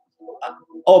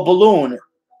 Balloon.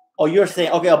 Oh, you're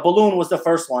saying, okay, a balloon was the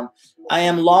first one. I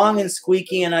am long and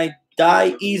squeaky and I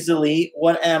die easily.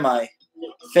 What am I?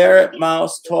 Ferret,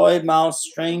 mouse, toy, mouse,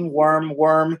 string,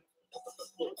 worm.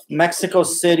 Mexico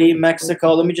City,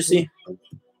 Mexico. Let me just see.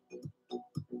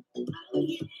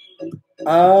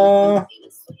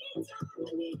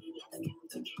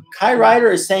 Kai Ryder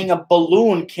is saying a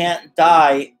balloon can't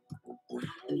die.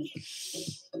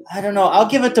 I don't know. I'll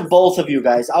give it to both of you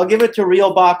guys. I'll give it to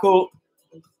Real Baku.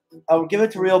 I'll give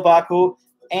it to Real Baku.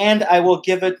 And I will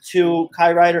give it to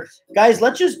Kai Ryder. Guys,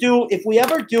 let's just do, if we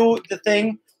ever do the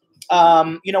thing,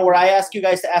 where I ask you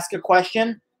guys to ask a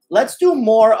question, let's do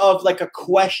more of like a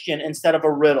question instead of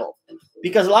a riddle.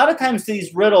 Because a lot of times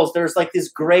these riddles, there's like this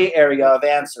gray area of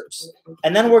answers.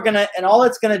 And then and all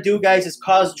it's going to do, guys, is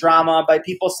cause drama by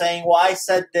people saying, well, I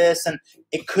said this and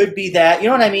it could be that. You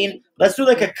know what I mean? Let's do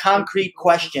like a concrete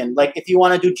question. Like if you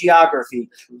want to do geography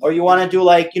or you want to do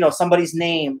like, somebody's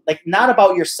name, like not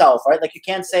about yourself, right? Like you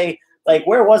can't say like,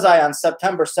 where was I on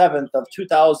September 7th of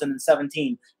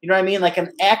 2017? You know what I mean? Like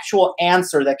an actual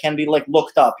answer that can be like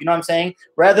looked up. You know what I'm saying?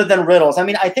 Rather than riddles. I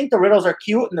mean, I think the riddles are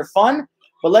cute and they're fun.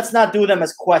 But let's not do them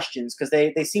as questions because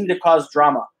they seem to cause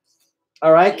drama.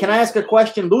 All right. Can I ask a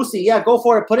question? Lucy, yeah, go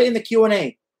for it. Put it in the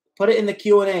Q&A. Put it in the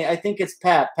Q&A. I think it's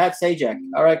Pat Sajak.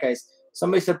 All right, guys.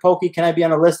 Somebody said, Pokey, can I be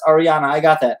on the list? Ariana, I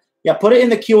got that. Yeah, put it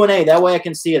in the Q&A. That way I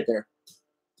can see it there.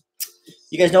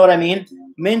 You guys know what I mean?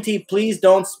 Minty, please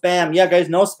don't spam. Yeah, guys,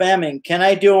 no spamming. Can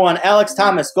I do one? Alex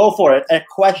Thomas, go for it. A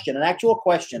question, an actual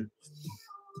question.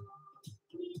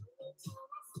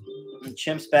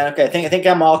 Chimp span. Okay, I think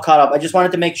I'm all caught up. I just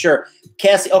wanted to make sure.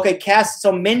 Cassie. Okay, Cassie.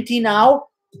 So Minty now.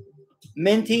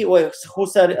 Minty. Wait, who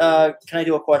said? Can I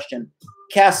do a question?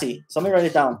 Cassie. So let me write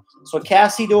it down. So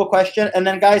Cassie, do a question, and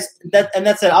then guys,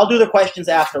 that's it. I'll do the questions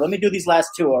after. Let me do these last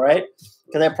two. All right?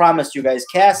 Because I promised you guys.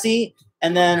 Cassie,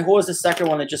 and then who was the second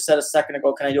one that just said a second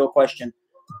ago? Can I do a question?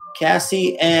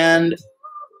 Cassie and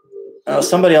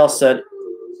somebody else said.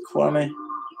 Kwame.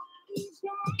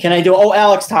 Can I do? Oh,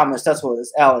 Alex Thomas. That's what it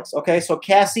is. Alex. Okay, so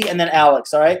Cassie and then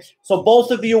Alex. All right. So both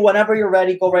of you, whenever you're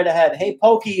ready, go right ahead. Hey,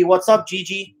 Pokey, what's up,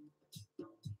 Gigi?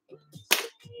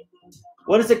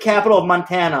 What is the capital of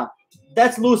Montana?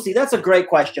 That's Lucy. That's a great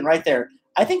question right there.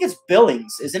 I think it's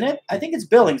Billings, isn't it? I think it's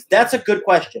Billings. That's a good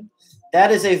question.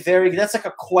 That's like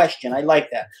a question. I like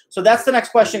that. So that's the next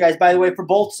question, guys, by the way, for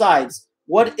both sides.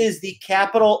 What is the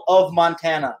capital of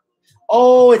Montana?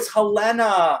 Oh, it's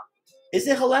Helena. Is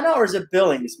it Helena or is it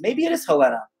Billings? Maybe it is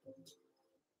Helena.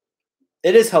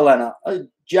 It is Helena.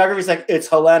 Geography's like, it's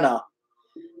Helena.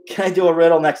 Can I do a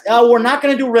riddle next? Oh, we're not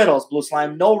going to do riddles, Blue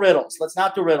Slime. No riddles. Let's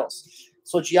not do riddles.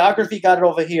 So geography got it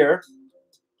over here.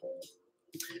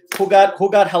 Who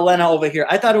got Helena over here?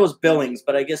 I thought it was Billings,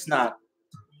 but I guess not.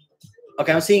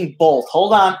 Okay, I'm seeing both.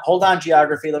 Hold on,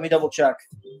 geography. Let me double check.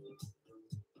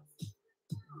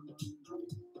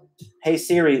 Hey,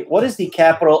 Siri, what is the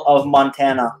capital of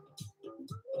Montana?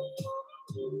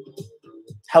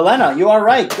 Helena, you are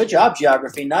right. Good job,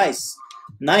 geography. Nice.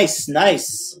 Let's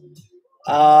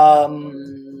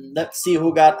see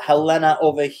who got Helena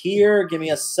over here. Give me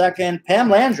a second. Pam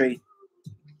Landry.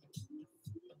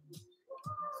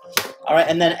 All right,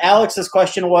 and then Alex's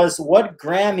question was, what's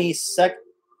Germany's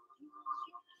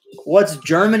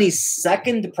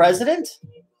second president?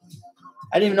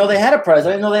 I didn't even know they had a president.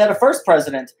 I didn't know they had a first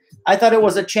president. I thought it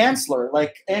was a chancellor,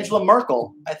 like Angela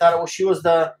Merkel. I thought she was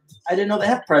I didn't know they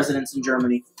have presidents in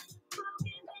Germany.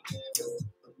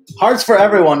 Hearts for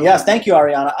everyone. Yes, thank you,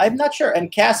 Ariana. I'm not sure.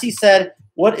 And Cassie said,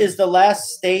 what is the last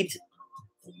state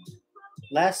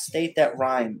that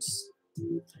rhymes?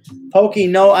 Pokey,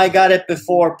 no, I got it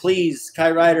before. Please,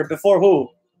 Kai Ryder. Before who?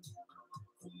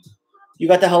 You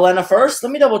got the Helena first?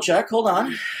 Let me double check. Hold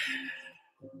on.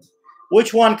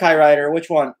 Which one, Kai Ryder?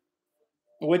 Which one?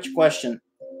 Which question?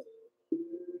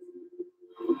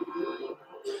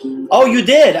 Oh, you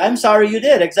did. I'm sorry, you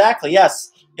did. Exactly.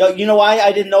 Yes. You know why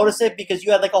I didn't notice it? Because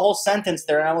you had like a whole sentence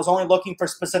there, and I was only looking for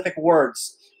specific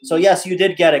words. So yes, you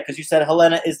did get it because you said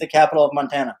Helena is the capital of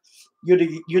Montana. You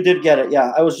did get it.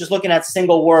 Yeah, I was just looking at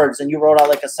single words, and you wrote out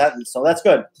like a sentence. So that's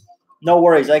good. No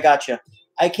worries. I got you.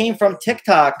 I came from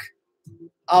TikTok.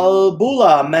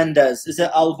 Albula Mendez. Is it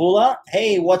Albula?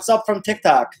 Hey, what's up from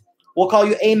TikTok? We'll call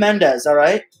you A Mendez. All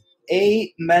right,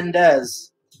 A Mendez.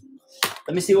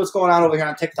 Let me see what's going on over here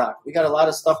on TikTok. We got a lot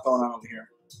of stuff going on over here.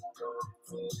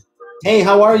 Hey,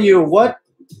 how are you? What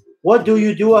do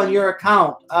you do on your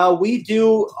account? We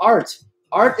do art.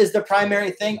 Art is the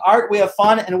primary thing. Art, we have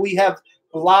fun, and we have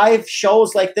live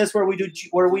shows like this where we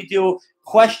do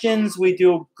questions. We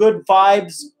do good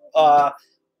vibes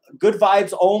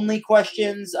only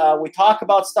questions. We talk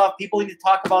about stuff. People need to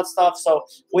talk about stuff. So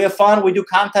we have fun. We do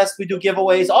contests. We do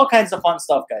giveaways. All kinds of fun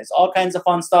stuff, guys. All kinds of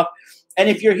fun stuff. And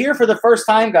if you're here for the first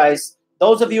time, guys,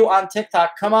 those of you on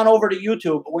TikTok, come on over to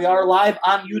YouTube. We are live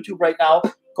on YouTube right now.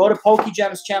 Go to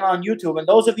Pokegemz channel on YouTube. And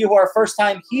those of you who are first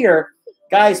time here,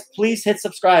 guys, please hit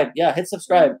subscribe. Yeah, hit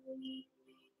subscribe.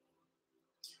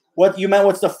 What you meant?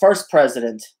 What's the first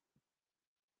president?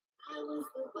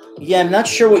 Yeah, I'm not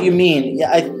sure what you mean.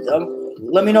 Yeah,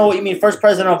 let me know what you mean. First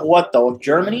president of what though? Of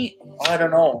Germany? Oh, I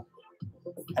don't know.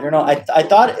 I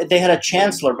thought they had a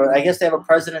chancellor, but I guess they have a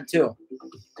president too.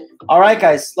 All right,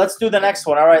 guys, let's do the next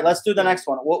one. All right, let's do the next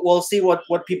one. We'll see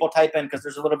what people type in because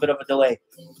there's a little bit of a delay.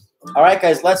 All right,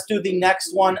 guys, let's do the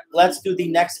next one. Let's do the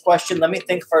next question. Let me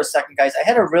think for a second, guys. I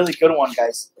had a really good one,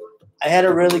 guys. I had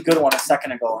a really good one a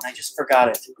second ago, and I just forgot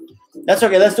it. That's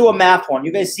okay. Let's do a math one.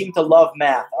 You guys seem to love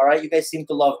math. All right, you guys seem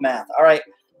to love math. All right,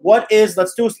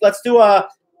 let's do a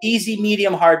easy,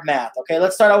 medium, hard math. Okay,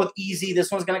 let's start out with easy.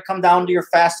 This one's gonna come down to your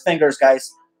fast fingers,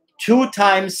 guys. 2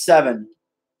 times 7.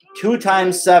 2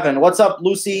 times 7. What's up,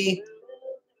 Lucy?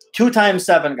 2 times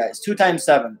 7, guys. 2 times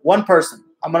 7. One person.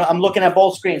 I'm looking at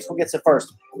both screens. Who gets it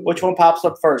first? Which one pops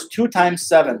up first? 2 times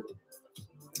 7.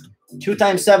 2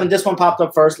 times 7. This one popped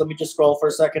up first. Let me just scroll for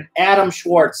a second. Adam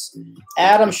Schwartz.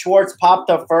 Adam Schwartz popped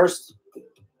up first.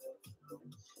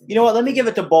 You know what? Let me give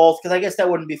it to both because I guess that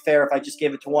wouldn't be fair if I just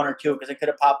gave it to one or two because it could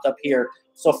have popped up here.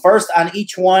 So first on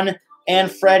each one,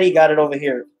 and Freddie got it over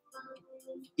here.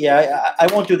 Yeah, I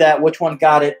won't do that. Which one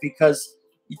got it? Because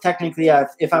technically, yeah,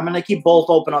 if I'm going to keep both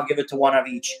open, I'll give it to one of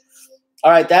each.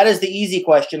 All right, that is the easy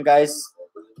question, guys.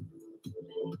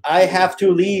 I have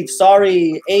to leave.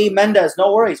 Sorry. A. Mendez,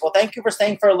 no worries. Well, thank you for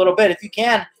staying for a little bit. If you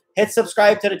can, hit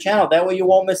subscribe to the channel. That way you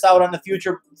won't miss out on the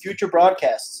future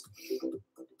broadcasts.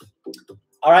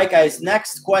 All right, guys,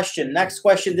 next question. Next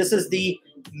question. This is the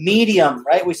medium,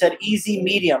 right? We said easy,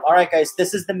 medium. All right, guys,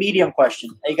 this is the medium question.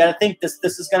 You got to think this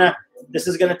is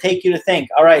gonna take you to think.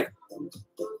 All right.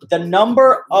 The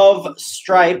number of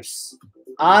stripes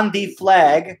on the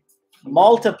flag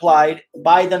multiplied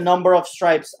by the number of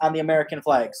stripes on the American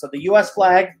flag. So the U.S.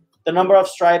 flag, the number of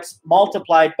stripes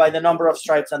multiplied by the number of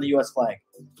stripes on the U.S. flag.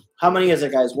 How many is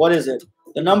it, guys? What is it?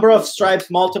 The number of stripes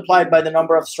multiplied by the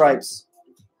number of stripes.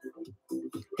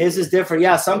 His is different.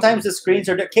 Yeah, sometimes the screens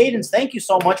are different. Cadence, thank you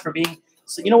so much for being.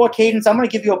 So you know what, Cadence? I'm going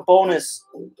to give you a bonus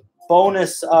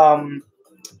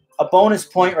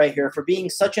point right here for being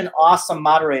such an awesome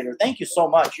moderator. Thank you so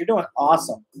much. You're doing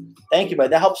awesome. Thank you, buddy.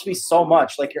 That helps me so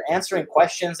much. Like you're answering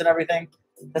questions and everything.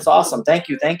 That's awesome. Thank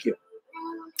you. Thank you.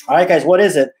 All right, guys, what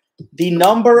is it? The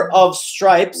number of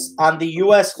stripes on the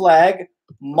U.S. flag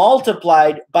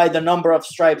multiplied by the number of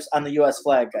stripes on the U.S.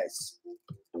 flag, guys.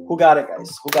 Who got it,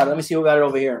 guys? Who got it? Let me see who got it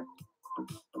over here.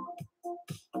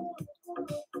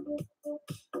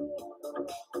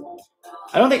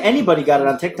 I don't think anybody got it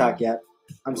on TikTok yet.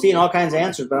 I'm seeing all kinds of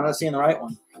answers, but I'm not seeing the right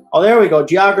one. Oh, there we go.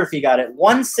 Geography got it.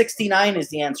 169 is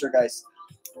the answer, guys.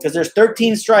 Because there's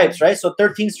 13 stripes, right? So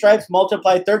 13 stripes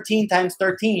multiplied 13 times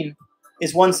 13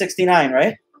 is 169,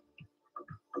 right?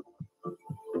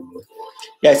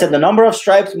 Yeah, I said the number of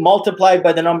stripes multiplied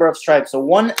by the number of stripes. So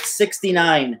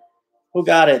 169. Who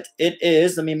got it? It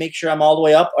is, let me make sure I'm all the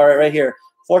way up. All right, right here.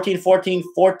 14, 14,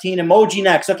 14. Emoji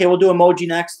next. Okay, we'll do emoji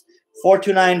next.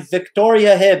 429,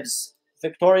 Victoria Hibbs.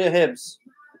 Victoria Hibbs.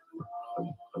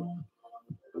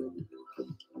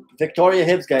 Victoria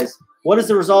Hibbs, guys. What is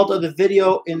the result of the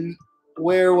video in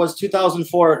where was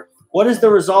 2004? What is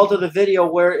the result of the video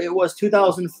where it was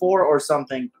 2004 or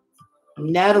something?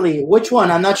 Natalie, which one?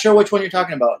 I'm not sure which one you're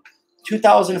talking about.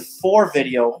 2004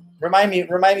 video. Remind me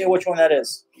of which one that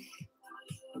is.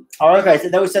 All right, guys.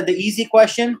 And then we said the easy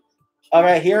question. All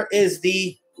right, here is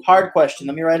the hard question.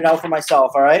 Let me write it out for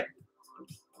myself, all right?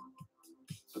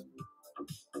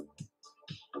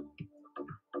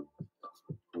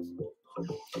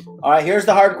 All right, here's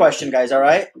the hard question, guys, all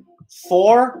right?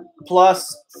 4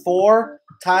 plus 4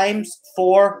 times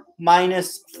 4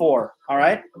 minus 4, all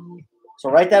right?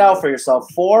 So write that out for yourself.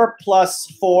 4 plus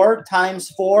 4 times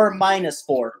 4 minus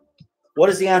 4. What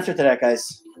is the answer to that,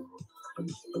 guys?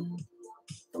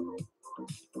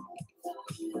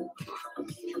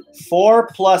 Four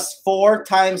plus 4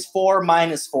 times 4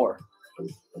 minus 4.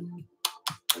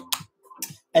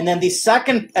 And then the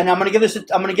second, and I'm gonna give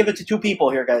it to two people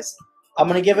here, guys. I'm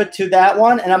gonna give it to that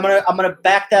one, and I'm gonna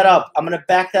back that up. I'm gonna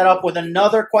back that up with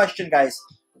another question, guys.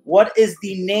 What is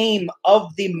the name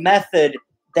of the method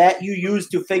that you use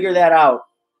to figure that out?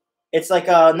 It's like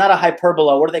not a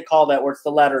hyperbola. What do they call that? Where it's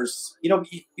the letters. You know,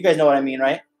 you guys know what I mean,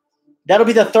 right? That'll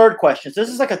be the third question. So this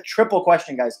is like a triple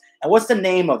question, guys. And what's the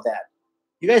name of that?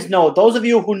 You guys know. Those of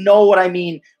you who know what I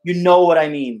mean, you know what I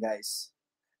mean, guys.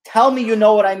 Tell me you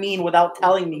know what I mean without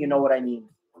telling me you know what I mean.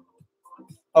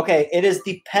 Okay, it is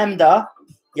the PEMDA.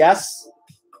 Yes?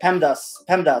 PEMDAS.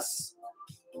 PEMDAS.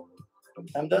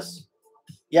 PEMDAS?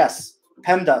 Yes.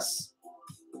 PEMDAS.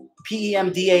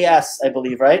 PEMDAS, I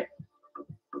believe, right?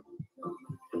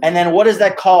 And then what is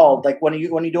that called? Like when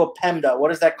you do a PEMDA,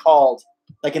 what is that called?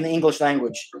 Like in the English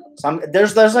language. So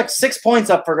there's like 6 points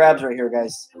up for grabs right here,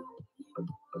 guys.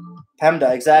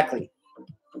 PEMDA, exactly.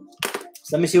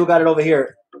 So let me see who got it over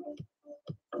here.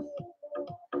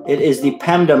 It is the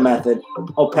PEMDA method.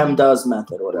 Oh, PEMDA's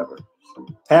method, whatever.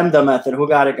 PEMDA method. Who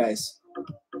got it, guys?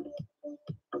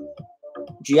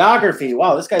 Geography.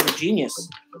 Wow, this guy's a genius.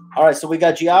 All right, so we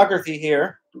got geography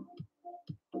here.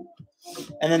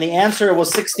 And then the answer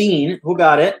was 16. Who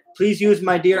got it? Please use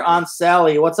my dear Aunt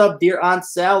Sally. What's up, dear Aunt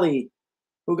Sally?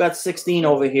 Who got 16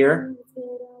 over here?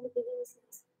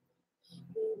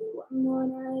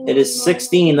 It is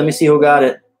 16. Let me see who got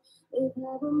it.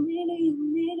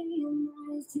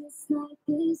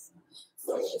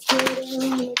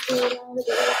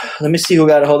 Let me see who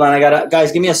got it. Hold on.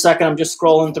 Guys, give me a second. I'm just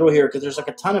scrolling through here because there's like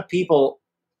a ton of people.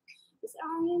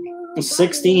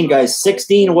 16, guys.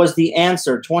 16 was the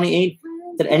answer. 28.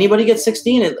 Did anybody get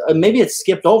 16? Maybe it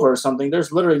skipped over or something.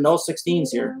 There's literally no 16s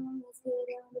here.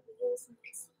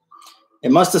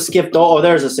 It must have skipped. Oh,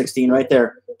 there's a 16 right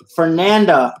there.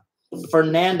 Fernanda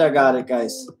got it,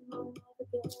 guys.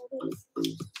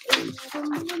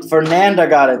 Fernanda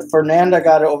got it. Fernanda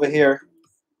got it over here.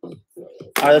 All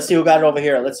right, let's see who got it over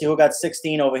here. Let's see who got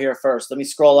 16 over here first. Let me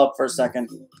scroll up for a second.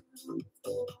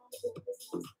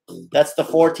 That's the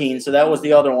 14, so that was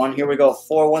the other one. Here we go.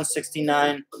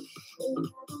 4169.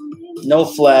 No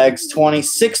flags.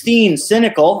 2016.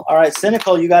 Cynical. All right,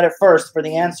 Cynical, you got it first for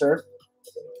the answer.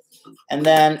 And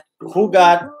then who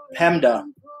got PEMDA?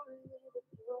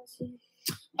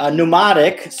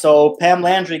 Pneumatic. So Pam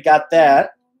Landry got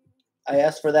that. I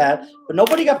asked for that. But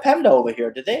nobody got PEMDA over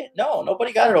here, did they? No,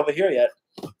 nobody got it over here yet.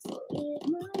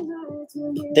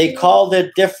 They called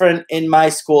it different in my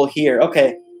school here.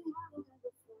 Okay.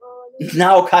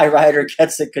 Now Kai Ryder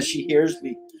gets it because she hears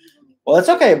me. Well, that's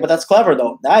okay, but that's clever,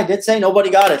 though. I did say nobody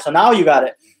got it, so now you got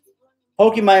it.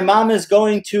 Pokey, my mom is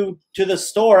going to the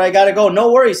store. I got to go.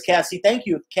 No worries, Cassie. Thank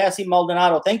you, Cassie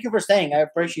Maldonado. Thank you for staying. I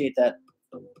appreciate that.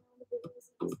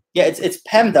 Yeah, it's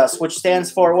PEMDAS, which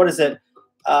stands for, what is it?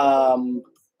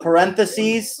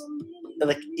 Parentheses,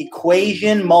 like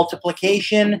equation,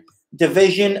 multiplication,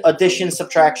 division, addition,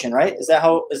 subtraction, right? Is that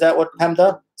what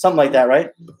PEMDA? Something like that,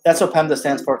 right? That's what PEMDA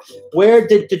stands for. Where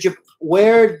did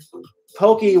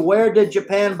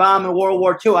Japan bomb in World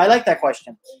War II? I like that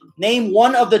question. Name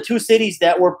one of the two cities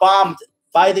that were bombed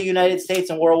by the United States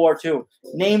in World War II.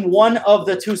 Name one of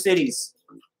the two cities.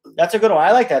 That's a good one.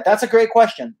 I like that. That's a great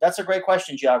question. That's a great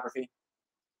question, geography.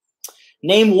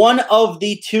 Name one of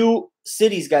the two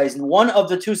cities, guys. One of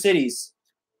the two cities.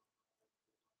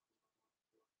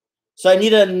 So I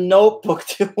need a notebook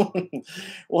too.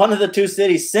 One of the two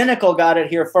cities. Cynical got it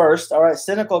here first. All right,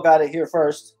 Cynical got it here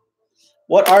first.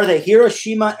 What are they?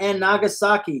 Hiroshima and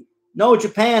Nagasaki. No,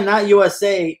 Japan, not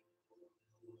USA.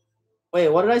 Wait,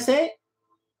 what did I say?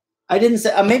 I didn't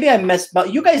say. Maybe I missed.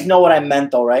 But you guys know what I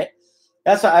meant, though, right?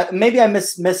 That's why. Maybe I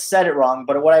said it wrong.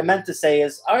 But what I meant to say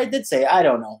is, or I did say, I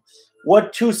don't know.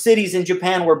 What two cities in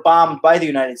Japan were bombed by the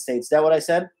United States? Is that what I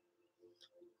said?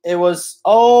 It was.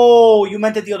 Oh, you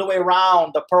meant it the other way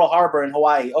around. The Pearl Harbor in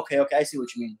Hawaii. Okay, I see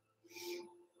what you mean.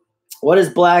 What is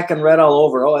black and red all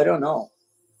over? Oh, I don't know.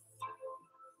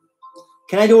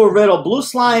 Can I do a riddle? Blue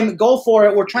slime, go for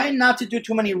it. We're trying not to do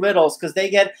too many riddles because they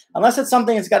get, unless it's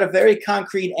something that's got a very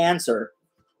concrete answer.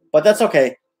 But that's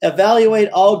okay. Evaluate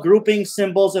all grouping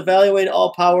symbols, evaluate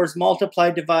all powers,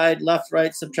 multiply, divide, left,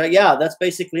 right, subtract. Yeah, that's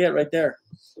basically it right there.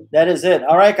 That is it.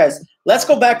 All right, guys. Let's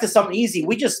go back to something easy.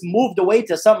 We just moved away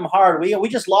to something hard. We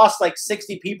just lost like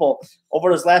 60 people over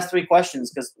those last 3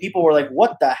 questions because people were like,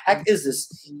 what the heck is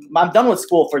this? I'm done with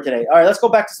school for today. All right, let's go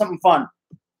back to something fun.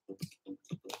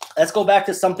 Let's go back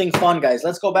to something fun, guys.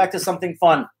 Let's go back to something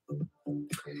fun.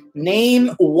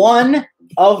 Name one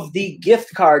of the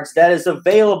gift cards that is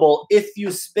available if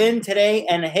you spin today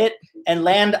and hit and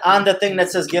land on the thing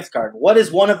that says gift card. What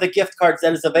is one of the gift cards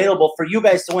that is available for you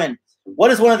guys to win?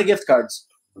 What is one of the gift cards?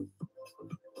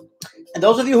 And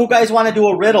those of you who guys want to do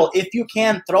a riddle, if you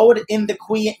can, throw it in the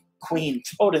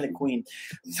Throw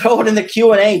it in the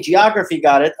Q&A. Geography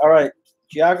got it. All right.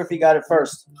 Geography got it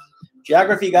first.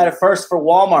 Geography got it first for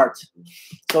Walmart.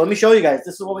 So let me show you guys.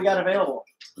 This is what we got available.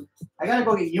 I got to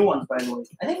go get new ones, by the way.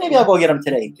 I think maybe I'll go get them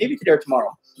today. Maybe today or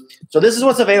tomorrow. So this is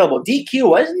what's available. DQ.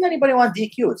 Why doesn't anybody want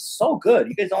DQ? It's so good.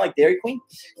 You guys don't like Dairy Queen?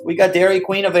 We got Dairy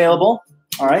Queen available.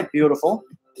 All right. Beautiful.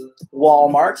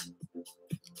 Walmart.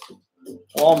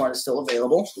 Walmart is still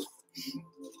available.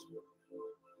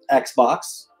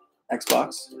 Xbox.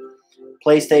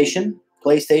 PlayStation.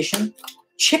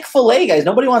 Chick-fil-A, guys.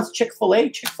 Nobody wants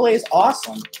Chick-fil-A. Chick-fil-A is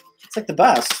awesome. It's like the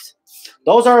best.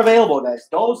 Those are available, guys.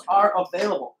 Those are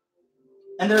available.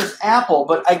 And there's Apple,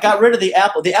 but I got rid of the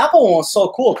Apple. The Apple one was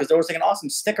so cool because there was like an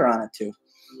awesome sticker on it too.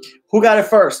 Who got it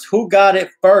first? Who got it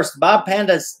first? Bob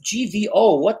Panda's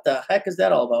GVO. What the heck is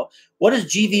that all about? What does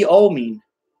GVO mean?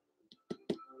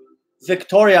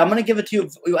 Victoria, I'm going to give it to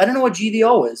you. I don't know what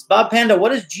GVO is. Bob Panda,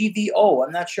 what is GVO?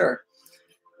 I'm not sure.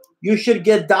 You should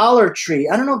get Dollar Tree.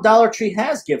 I don't know if Dollar Tree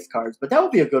has gift cards, but that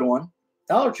would be a good one.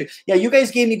 Dollar Tree. Yeah, you guys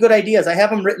gave me good ideas. I have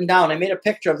them written down. I made a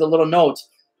picture of the little notes.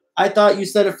 I thought you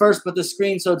said it first, but the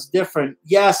screen, so it's different.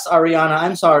 Yes, Ariana,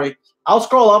 I'm sorry. I'll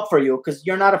scroll up for you because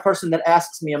you're not a person that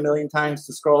asks me a million times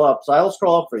to scroll up. So I'll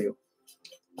scroll up for you.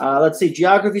 Let's see.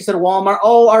 Geography said Walmart.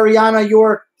 Oh, Ariana,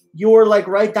 you were like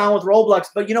right down with Roblox.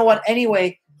 But you know what?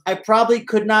 Anyway, I probably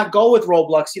could not go with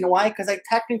Roblox. You know why? Because I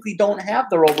technically don't have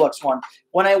the Roblox one.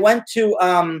 When I went to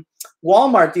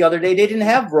Walmart the other day, they didn't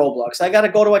have Roblox. I got to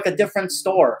go to like a different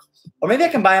store. Or maybe I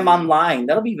can buy them online.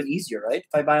 That'll be even easier, right?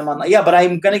 If I buy them online. Yeah, but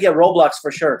I'm going to get Roblox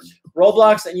for sure.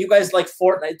 Roblox, and you guys like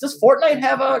Fortnite. Does Fortnite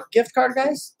have a gift card,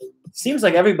 guys? Seems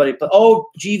like everybody. But oh,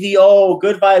 GVO,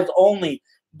 good vibes only.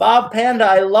 Bob Panda,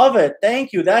 I love it.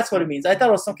 Thank you. That's what it means. I thought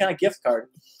it was some kind of gift card.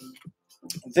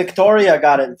 Victoria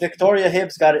got it. Victoria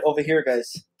Hibbs got it over here,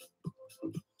 guys.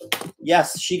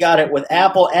 Yes, she got it with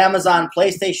Apple, Amazon,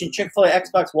 PlayStation, Chick-fil-A,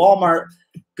 Xbox, Walmart.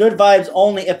 Good vibes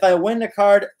only. If I win the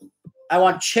card, I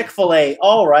want Chick-fil-A.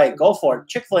 All right, go for it.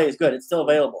 Chick-fil-A is good. It's still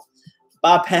available.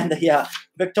 Bob Panda, yeah.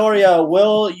 Victoria,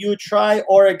 will you try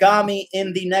origami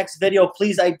in the next video?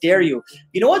 Please, I dare you.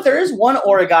 You know what? There is one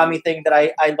origami thing that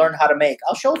I learned how to make.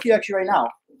 I'll show it to you actually right now.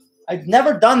 I've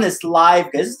never done this live,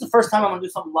 guys. This is the first time I'm going to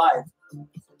do something live.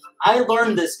 I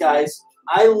learned this, guys.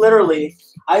 I literally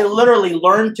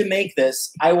learned to make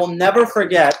this. I will never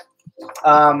forget.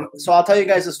 So I'll tell you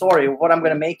guys the story of what I'm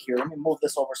going to make here. Let me move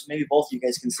this over so maybe both of you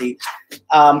guys can see.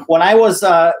 When I was,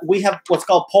 we have what's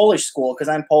called Polish school because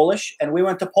I'm Polish, and we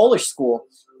went to Polish school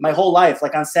my whole life,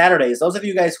 like on Saturdays. Those of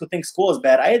you guys who think school is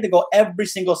bad, I had to go every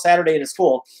single Saturday to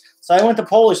school. So I went to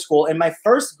Polish school. In my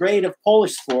first grade of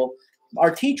Polish school,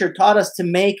 our teacher taught us to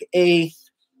make a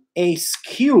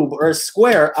cube or a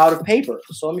square out of paper.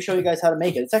 So let me show you guys how to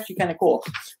make it. It's actually kind of cool.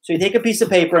 So you take a piece of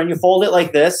paper and you fold it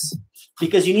like this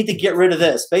because you need to get rid of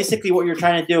this. Basically what you're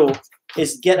trying to do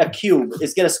is get a cube,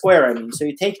 is get a square, I mean. So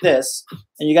you take this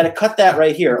and you got to cut that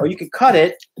right here. Or you could cut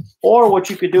it, or what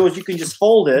you could do is you can just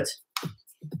fold it.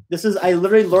 This is, I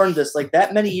literally learned this like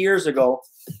that many years ago,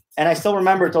 and I still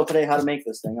remember until today how to make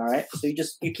this thing, all right? So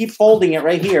you keep folding it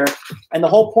right here, and the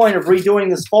whole point of redoing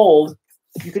this fold,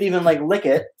 you could even like lick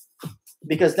it,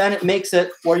 because then it makes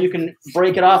it where you can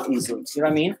break it off easily. You know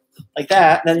what I mean? Like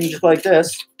that. Then you just go like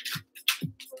this.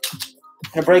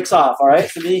 And it breaks off, all right?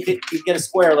 So then you get a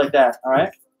square like that, all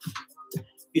right?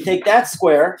 You take that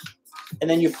square, and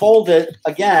then you fold it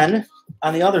again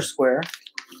on the other square.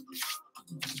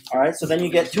 All right? So then you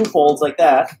get two folds like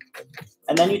that.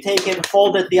 And then you take it and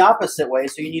fold it the opposite way.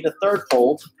 So you need a third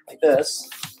fold like this.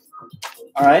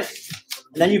 All right?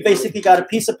 And then you basically got a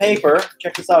piece of paper.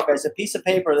 Check this out, guys. A piece of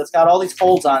paper that's got all these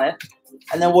folds on it.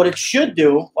 And then what it should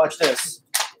do, watch this,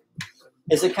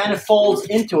 is it kind of folds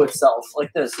into itself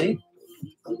like this. See?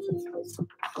 I'm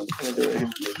gonna do it here.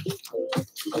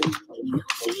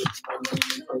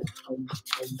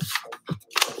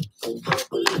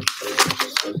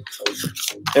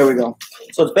 There we go.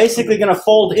 So it's basically going to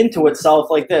fold into itself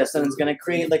like this, and it's going to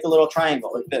create like a little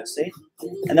triangle like this, see?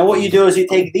 And then what you do is you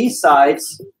take these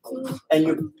sides, and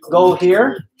you go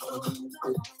here,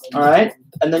 all right?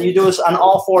 And then you do this on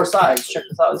all four sides. Check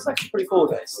this out. This is actually pretty cool,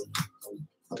 guys.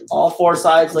 All four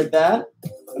sides like that,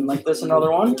 and like this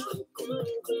another one,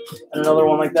 and another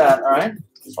one like that, all right?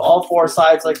 So all four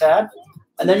sides like that.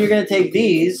 And then you're going to take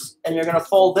these, and you're going to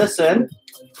fold this in,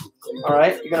 all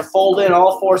right? You're going to fold in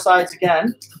all four sides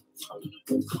again.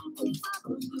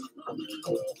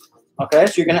 Okay,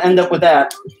 so you're going to end up with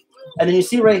that. And then you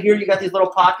see right here, you got these little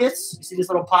pockets. You see these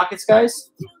little pockets, guys?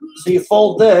 So you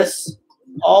fold this,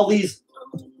 all these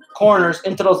corners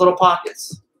into those little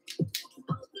pockets.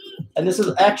 And this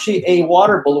is actually a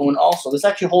water balloon also. This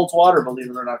actually holds water, believe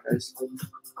it or not, guys.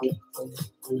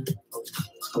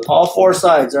 All four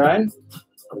sides, all right?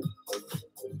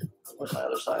 Where's my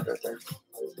other side right there?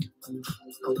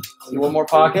 See one more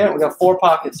pocket? We got four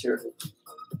pockets here.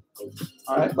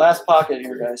 All right, last pocket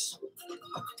here, guys.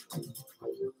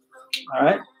 All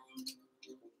right.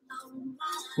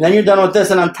 And then you're done with this,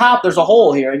 and on top there's a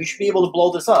hole here, and you should be able to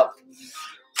blow this up.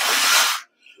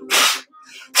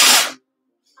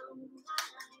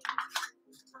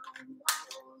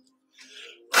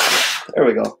 There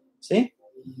we go. See?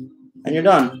 And you're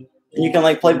done. And you can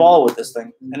like play ball with this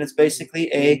thing. And it's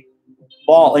basically a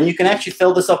ball. And you can actually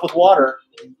fill this up with water.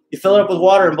 You fill it up with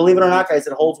water, and believe it or not, guys,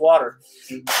 it holds water.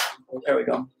 There we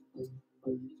go.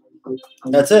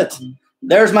 That's it.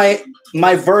 There's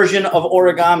my version of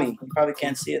origami. You probably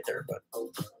can't see it there, but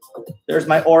there's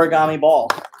my origami ball.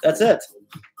 That's it.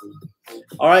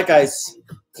 All right, guys.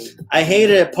 I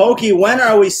hated it. Pokey, when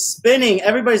are we spinning?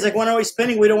 Everybody's like, when are we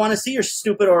spinning? We don't want to see your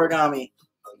stupid origami.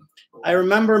 I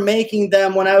remember making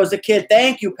them when I was a kid.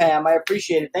 Thank you, Pam. I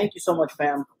appreciate it. Thank you so much,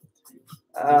 Pam.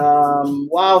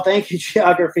 Wow, thank you,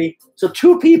 Geography. So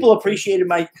 2 people appreciated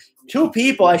my 2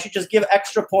 people. I should just give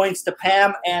extra points to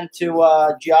Pam and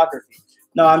to Geography.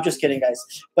 No, I'm just kidding, guys.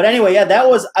 But anyway, yeah, that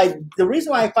was the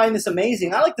reason why I find this amazing.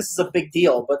 Not like this is a big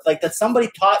deal, but like that somebody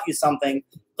taught you something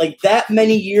like that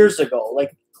many years ago,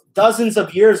 like dozens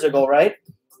of years ago, right?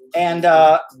 And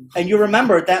you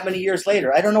remember it that many years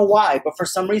later. I don't know why, but for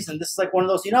some reason, this is like one of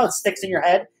those, it sticks in your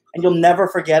head and you'll never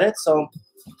forget it. So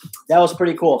that was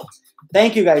pretty cool.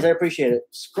 Thank you, guys. I appreciate it.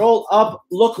 Scroll up.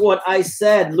 Look what I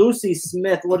said. Lucy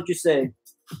Smith, what did you say?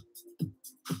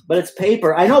 But it's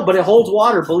paper. I know, but it holds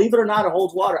water. Believe it or not, it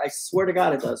holds water. I swear to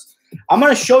God it does. I'm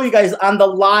going to show you guys on the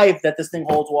live that this thing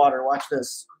holds water. Watch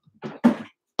this.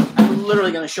 I'm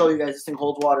literally going to show you guys this thing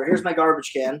holds water. Here's my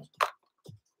garbage can.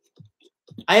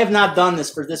 I have not done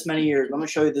this for this many years. I'm going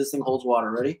to show you this thing holds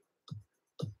water. Ready?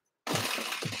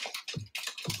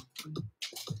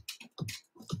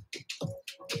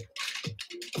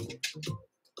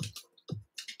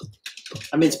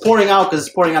 I mean, it's pouring out because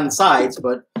it's pouring on the sides,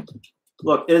 but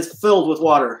look, it is filled with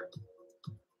water.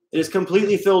 It is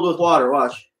completely filled with water.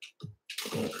 Watch.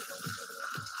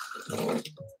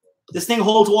 This thing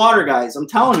holds water, guys. I'm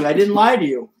telling you, I didn't lie to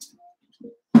you.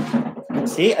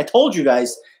 See, I told you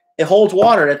guys. It holds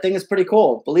water. That thing is pretty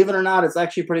cool. Believe it or not, it's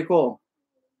actually pretty cool.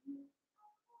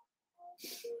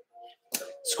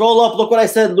 Scroll up. Look what I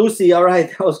said, Lucy. All right,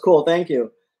 that was cool. Thank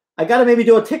you. I got to maybe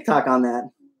do a TikTok on that.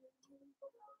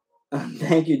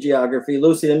 Thank you, Geography.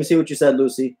 Lucy, let me see what you said,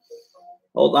 Lucy.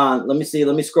 Hold on. Let me see.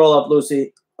 Let me scroll up,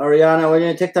 Lucy. Ariana, when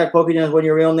you're in TikTok, Pokegemz, when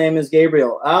your real name is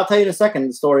Gabriel. I'll tell you in a second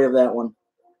the story of that one.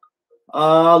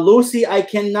 Lucy, I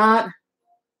cannot.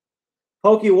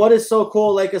 Pokey, what is so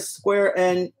cool like a square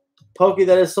and Pokey,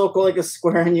 that is so cool like a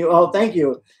square and you. Oh, thank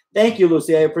you. Thank you,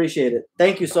 Lucy. I appreciate it.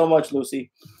 Thank you so much,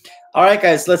 Lucy. All right,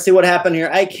 guys, let's see what happened here.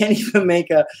 I can't even make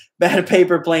a bad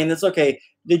paper plane. That's okay.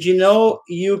 Did you know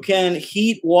you can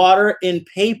heat water in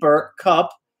paper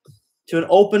cup to an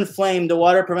open flame? The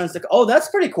water prevents the... Oh, that's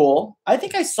pretty cool. I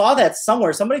think I saw that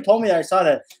somewhere. Somebody told me that I saw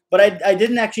that. But I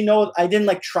didn't actually know. I didn't,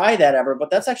 like, try that ever. But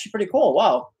that's actually pretty cool.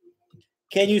 Wow.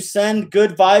 Can you send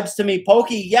good vibes to me?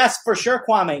 Pokey, yes, for sure,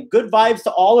 Kwame. Good vibes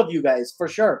to all of you guys, for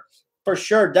sure. For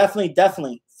sure.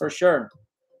 Definitely. For sure.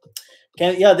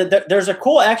 There's a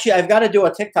cool, actually, I've got to do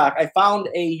a TikTok. I found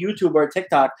a YouTuber, a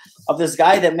TikTok of this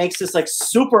guy that makes this like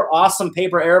super awesome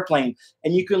paper airplane,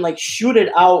 and you can like shoot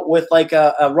it out with like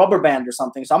a rubber band or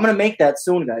something. So I'm going to make that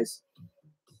soon, guys.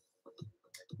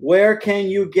 Where can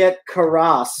you get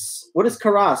Karas? What is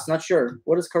Karas? Not sure.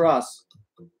 What is Karas?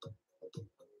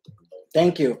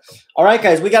 Thank you. All right,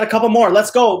 guys, we got a couple more.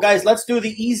 Let's go, guys. Let's do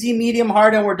the easy, medium,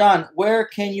 hard, and we're done. Where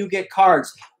can you get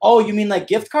cards? Oh, you mean like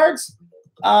gift cards?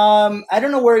 I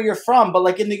don't know where you're from, but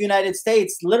like in the United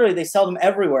States, literally they sell them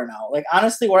everywhere now. Like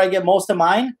honestly, where I get most of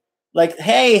mine, like,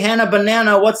 hey, Hannah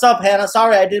Banana, what's up, Hannah?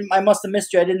 Sorry, I must have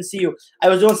missed you. I didn't see you. I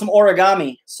was doing some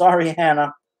origami. Sorry,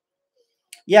 Hannah.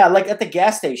 Yeah, like at the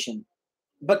gas station.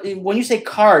 But when you say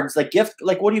cards, like gift,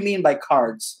 like what do you mean by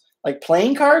cards? Like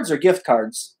playing cards or gift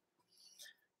cards?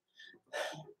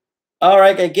 All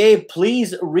right, Gabe,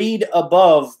 please read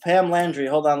above. Pam Landry,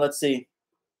 hold on, let's see.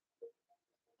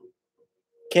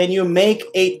 Can you make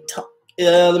a,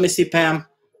 let me see, Pam.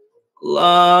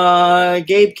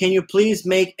 Gabe, can you please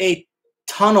make a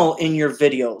tunnel in your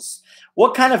videos?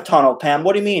 What kind of tunnel, Pam?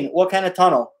 What do you mean? What kind of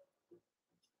tunnel?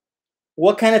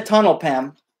 What kind of tunnel,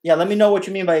 Pam? Yeah, let me know what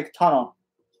you mean by a tunnel.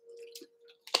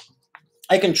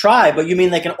 I can try, but you mean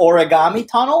like an origami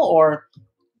tunnel or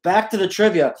back to the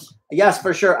trivia? Yes,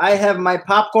 for sure. I have my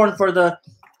popcorn for the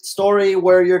story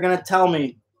where you're going to tell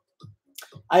me.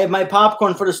 I have my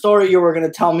popcorn for the story you were going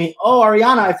to tell me. Oh,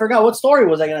 Ariana, I forgot. What story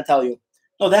was I going to tell you?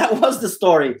 No, that was the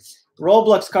story.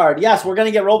 Roblox card. Yes, we're going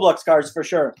to get Roblox cards for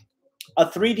sure. A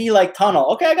 3D like tunnel.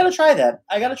 Okay, I got to try that.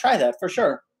 I got to try that for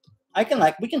sure. We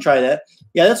can try that.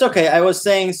 Yeah, that's okay. I was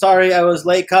saying, sorry, I was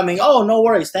late coming. Oh, no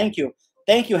worries. Thank you.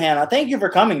 Thank you, Hannah. Thank you for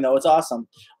coming, though. It's awesome.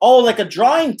 Oh, like a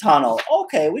drawing tunnel.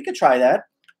 Okay, we could try that.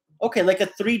 Okay, like a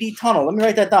 3D tunnel. Let me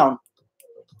write that down.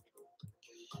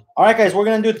 All right, guys, we're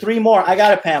going to do 3 more. I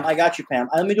got it, Pam. I got you, Pam.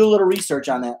 Let me do a little research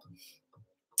on that.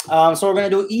 So we're going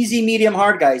to do easy, medium,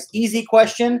 hard, guys. Easy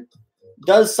question.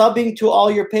 Does subbing to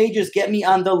all your pages get me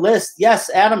on the list?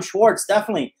 Yes, Adam Schwartz,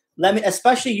 definitely. Let me,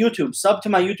 especially YouTube. Sub to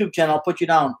my YouTube channel. I'll put you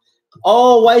down.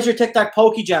 Oh, why is your TikTok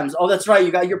Pokegemz? Oh, that's right.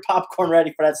 You got your popcorn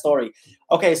ready for that story.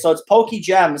 Okay, so it's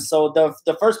Pokegemz. So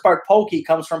the first part, Poke,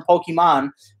 comes from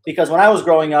Pokemon, because when I was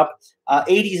growing up,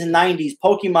 80s and 90s,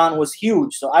 Pokemon was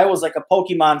huge. So I was like a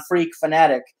Pokemon freak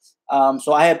fanatic.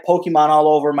 So I had Pokemon all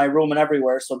over my room and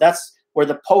everywhere. So that's where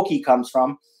the Poke comes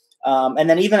from. And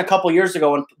then even a couple years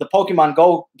ago when the Pokemon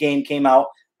Go game came out,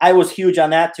 I was huge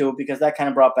on that too, because that kind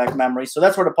of brought back memories. So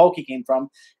that's where the Poke came from.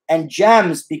 And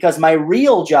gems, because my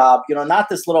real job, you know, not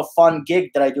this little fun gig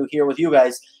that I do here with you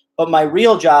guys, but my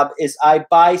real job is I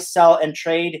buy, sell, and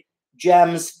trade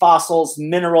gems, fossils,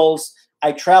 minerals.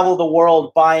 I travel the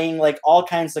world buying like all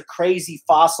kinds of crazy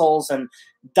fossils and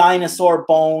dinosaur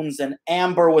bones and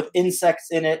amber with insects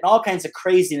in it and all kinds of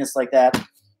craziness like that.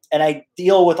 And I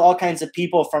deal with all kinds of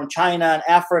people from China and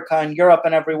Africa and Europe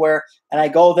and everywhere. And I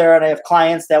go there and I have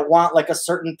clients that want like a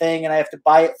certain thing and I have to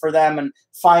buy it for them and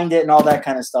find it and all that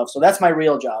kind of stuff. So that's my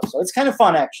real job. So it's kind of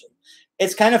fun, actually.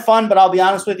 It's kind of fun, but I'll be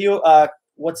honest with you.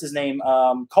 What's his name?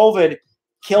 COVID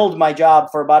killed my job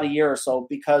for about a year or so,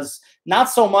 because not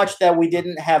so much that we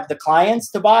didn't have the clients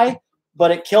to buy,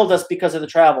 but it killed us because of the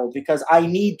travel, because I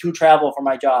need to travel for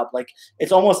my job. Like,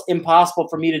 it's almost impossible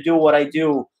for me to do what I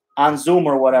do on Zoom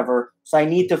or whatever. So I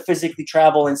need to physically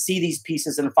travel and see these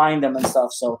pieces and find them and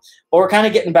stuff. So, but we're kind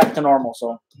of getting back to normal.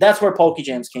 So that's where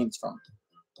Pokegemz came from.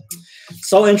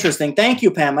 So interesting. Thank you,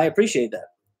 Pam. I appreciate that.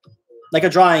 Like a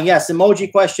drawing. Yes.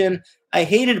 Emoji question. I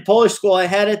hated Polish school. I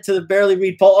had it to barely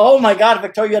read Polish. Oh my God,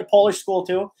 Victoria, you had Polish school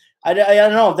too? I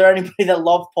don't know if there anybody that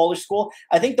loved Polish school.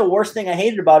 I think the worst thing I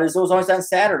hated about it is it was always on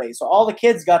Saturday. So all the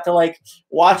kids got to like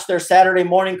watch their Saturday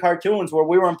morning cartoons where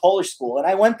we were in Polish school. And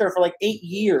I went there for like 8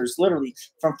 years, literally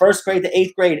from 1st grade to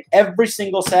 8th grade. Every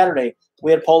single Saturday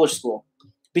we had Polish school.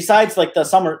 Besides like the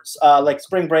summer, like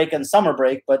spring break and summer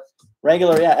break, but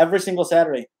regular, yeah, every single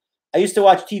Saturday. I used to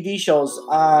watch TV shows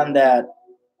on that.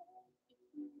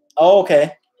 Oh,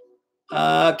 okay.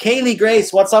 Kaylee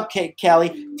Grace, what's up,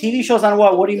 Callie? TV shows on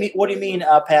what? What do you mean? What do you mean,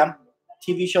 Pam?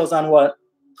 TV shows on what?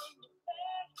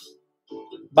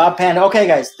 Bob Panda. Okay,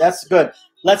 guys, that's good.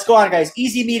 Let's go on, guys.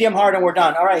 Easy, medium, hard, and we're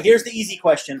done. All right, here's the easy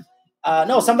question.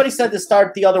 No, somebody said to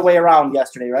start the other way around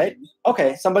yesterday, right?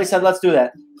 Okay, somebody said let's do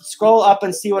that. Scroll up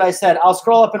and see what I said. I'll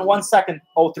scroll up in 1 second,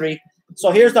 03.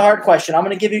 So here's the hard question. I'm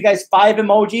going to give you guys 5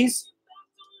 emojis.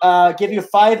 Give you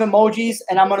 5 emojis,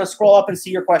 and I'm going to scroll up and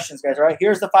see your questions, guys, all right?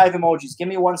 Here's the 5 emojis. Give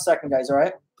me 1 second, guys, all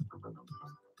right?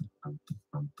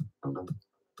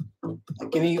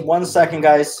 Give me 1 second,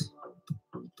 guys.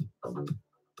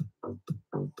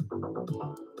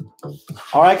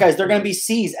 All right, guys, they're going to be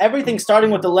C's. Everything starting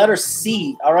with the letter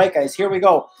C. All right, guys, here we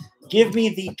go. Give me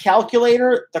the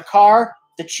calculator, the car,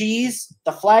 the cheese,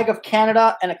 the flag of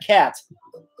Canada, and a cat.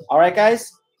 All right,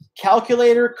 guys?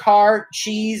 Calculator, car,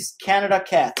 cheese, Canada,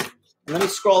 cat. And let me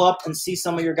scroll up and see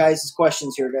some of your guys'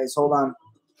 questions here, guys. Hold on.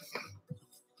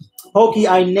 Pokey,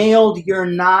 I nailed your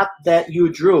knot that you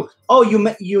drew. Oh,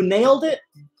 you nailed it?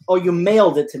 Oh, you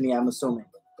mailed it to me, I'm assuming.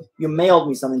 You mailed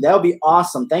me something. That would be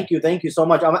awesome. Thank you. Thank you so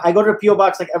much. I go to the P.O.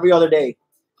 Box like every other day.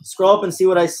 Scroll up and see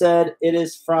what I said. It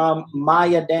is from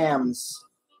Maya Dams.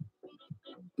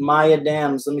 Maya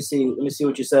Dams. Let me see. Let me see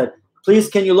what you said. Please,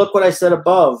 can you look what I said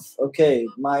above? Okay,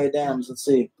 Maya Dams. Let's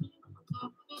see.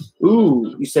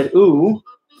 Ooh, you said ooh.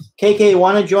 KK,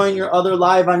 want to join your other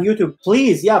live on YouTube?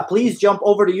 Please, yeah, please jump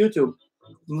over to YouTube.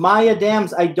 Maya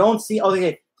Dams, I don't see.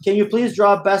 Okay, can you please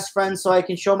draw best friends so I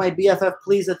can show my BFF,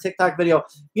 please, a TikTok video?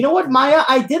 You know what, Maya?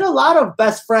 I did a lot of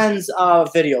best friends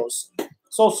videos.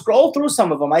 So scroll through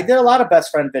some of them. I did a lot of best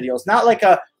friend videos. Not like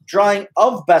a drawing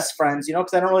of best friends, you know,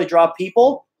 because I don't really draw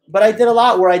people. But I did a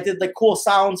lot where I did like cool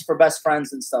sounds for best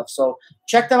friends and stuff. So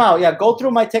check them out. Yeah, go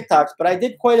through my TikToks. But I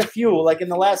did quite a few, like in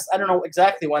the last, I don't know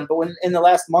exactly when, but in the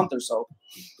last month or so.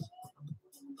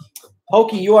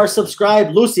 Pokey, you are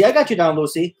subscribed. Lucy, I got you down,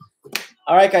 Lucy.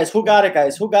 All right, guys. Who got it,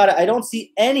 guys? Who got it? I don't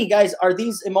see any, guys. Are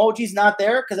these emojis not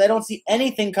there? Because I don't see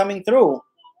anything coming through.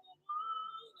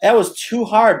 That was too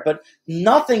hard, but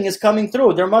nothing is coming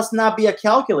through. There must not be a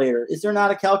calculator. Is there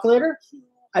not a calculator?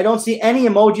 I don't see any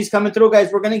emojis coming through, guys.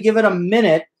 We're going to give it a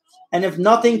minute. And if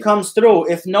nothing comes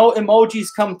through, if no emojis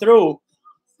come through,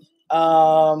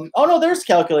 oh, no, there's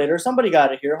calculator. Somebody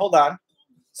got it here. Hold on.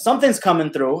 Something's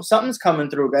coming through. Something's coming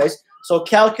through, guys. So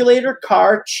calculator,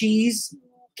 car, cheese,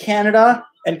 Canada,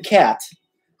 and cat.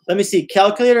 Let me see.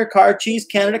 Calculator, car, cheese,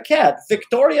 Canada, cat.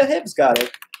 Victoria Hibbs got it.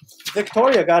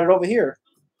 Victoria got it over here.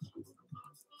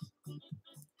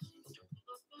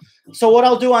 So what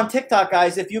I'll do on TikTok,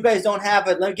 guys, if you guys don't have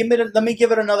it, let me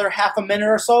give it another half a minute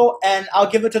or so, and I'll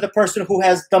give it to the person who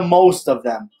has the most of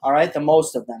them. All right, the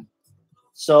most of them.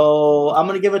 So I'm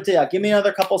gonna give it to you. Give me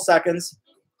another couple seconds.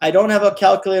 I don't have a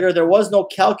calculator. There was no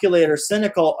calculator.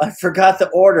 Cynical. I forgot the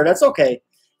order. That's okay.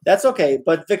 That's okay.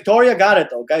 But Victoria got it,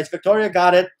 though, guys. Victoria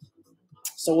got it.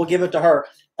 So we'll give it to her.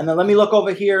 And then let me look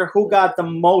over here. Who got the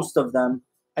most of them?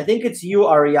 I think it's you,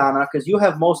 Ariana, because you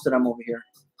have most of them over here.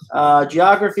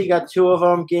 Geography got 2 of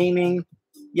them. Gaming.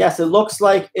 Yes, it looks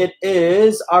like it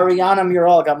is Ariana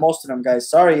Mural got most of them, guys.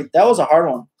 Sorry. That was a hard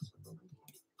one.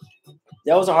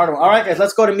 That was a hard one. All right, guys.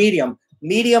 Let's go to medium.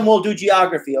 Medium will do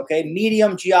geography, okay?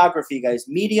 Medium geography, guys.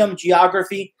 Medium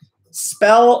geography.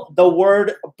 Spell the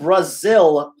word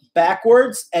Brazil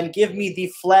backwards and give me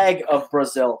the flag of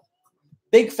Brazil.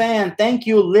 Big fan. Thank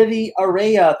you, Liddy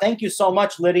Araya. Thank you so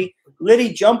much, Liddy.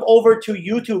 Liddy, jump over to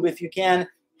YouTube if you can.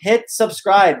 Hit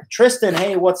subscribe. Tristan,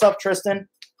 hey, what's up, Tristan?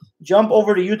 Jump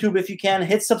over to YouTube if you can.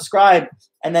 Hit subscribe.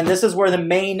 And then this is where the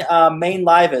main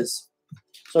live is.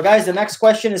 So, guys, the next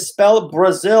question is spell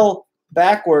Brazil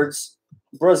backwards.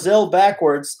 Brazil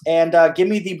backwards. And give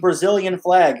me the Brazilian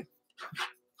flag.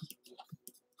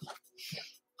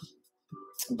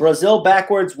 Brazil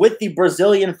backwards with the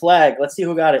Brazilian flag. Let's see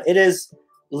who got it. It is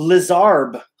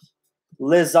Lizarb.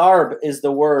 Lizarb is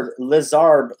the word.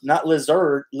 Lizarb, not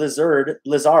lizard. Lizard.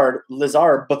 Lizard.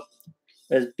 Lizarb.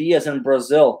 As B as in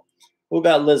Brazil. Who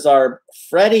got Lizarb?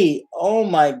 Freddie. Oh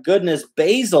my goodness.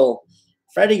 Basil.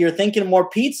 Freddie, you're thinking more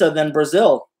pizza than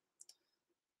Brazil.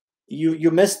 You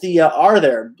missed the R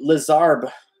there. Lizarb.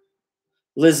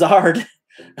 Lizard.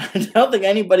 I don't think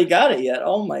anybody got it yet.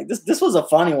 Oh my, this was a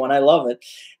funny one. I love it.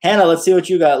 Hannah, let's see what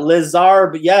you got.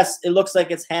 Lizarb. Yes, it looks like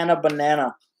it's Hannah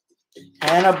Banana.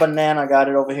 Hannah Banana got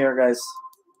it over here, guys.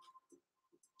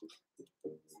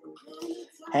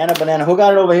 Hannah Banana. Who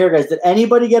got it over here, guys? Did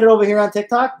anybody get it over here on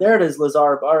TikTok? There it is,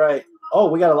 Lizarb. All right. Oh,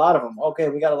 we got a lot of them. Okay,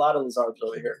 we got a lot of Lizarbs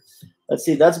over here. Let's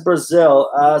see. That's Brazil.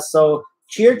 So,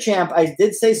 Cheer Champ, I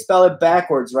did say spell it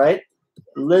backwards, right?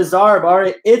 Lizarb. All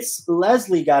right. It's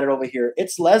Leslie got it over here.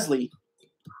 It's Leslie.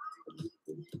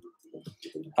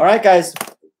 All right, guys.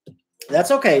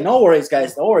 That's okay. No worries,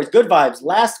 guys. No worries. Good vibes.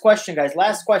 Last question, guys.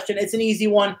 Last question. It's an easy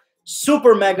one.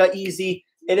 Super mega easy.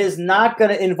 It is not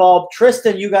going to involve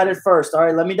Tristan. You got it first. All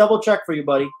right. Let me double check for you,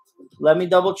 buddy. Let me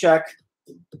double check.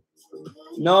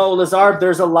 No, Lizarb,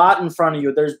 there's a lot in front of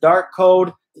you. There's Dark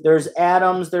Code. There's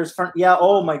Adams. There's front. Yeah.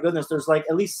 Oh, my goodness. There's like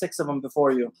at least 6 of them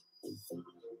before you.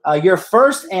 Your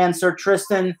first answer,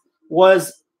 Tristan,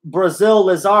 was Brazil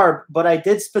Lizarb, but I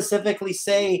did specifically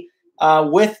say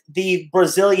with the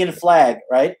Brazilian flag,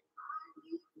 right?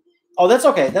 Oh, that's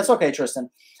okay. That's okay, Tristan.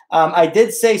 I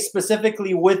did say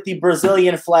specifically with the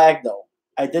Brazilian flag, though.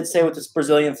 I did say with this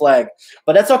Brazilian flag,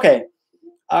 but that's okay.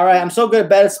 All right, I'm so good at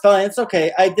bad at spelling. It's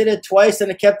okay. I did it twice,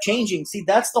 and it kept changing. See,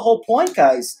 that's the whole point,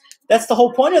 guys. That's the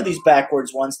whole point of these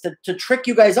backwards ones, to trick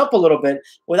you guys up a little bit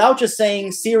without just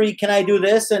saying, Siri, can I do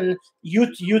this? And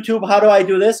YouTube, how do I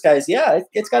do this, guys? Yeah,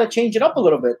 it's got to change it up a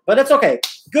little bit, but it's okay.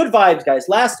 Good vibes, guys.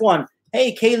 Last one.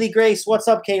 Hey, Kaylee Grace. What's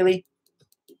up, Kaylee?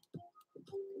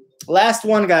 Last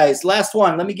one, guys. Last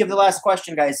one. Let me give the last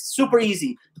question, guys. Super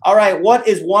easy. All right, what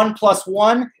is 1 +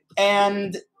 1?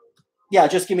 And, yeah,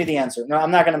 just give me the answer. No,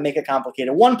 I'm not going to make it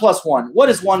complicated. 1 + 1. What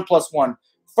is 1 + 1?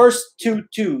 First 2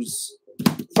 twos.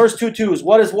 First 2 twos.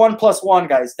 What is 1 + 1,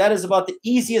 guys? That is about the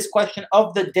easiest question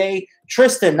of the day.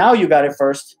 Tristan, now you got it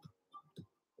first.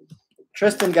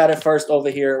 Tristan got it first over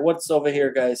here. What's over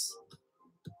here, guys?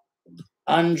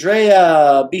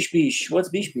 Andrea, bish bish. What's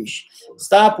bish bish?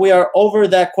 Stop. We are over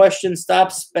that question. Stop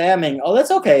spamming. Oh, that's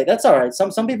okay. That's all right.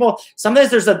 Some people, sometimes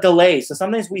there's a delay. So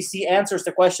sometimes we see answers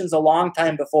to questions a long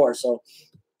time before. So,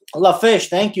 Love Fish,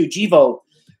 thank you. Jivo.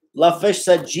 Love Fish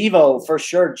said Jivo for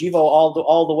sure. Jivo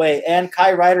all the way. And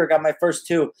Kai Ryder got my first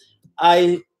 2.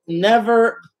 I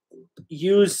never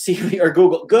use Siri or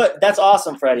Google. Good. That's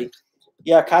awesome, Freddie.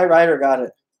 Yeah, Kai Ryder got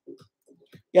it.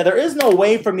 Yeah, there is no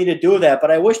way for me to do that, but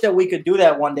I wish that we could do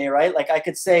that one day, right? Like I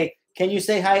could say, can you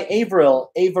say hi, Avril?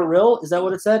 Avril, is that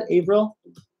what it said? Avril?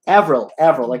 Avril,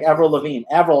 like Avril Lavigne.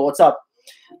 Avril, what's up?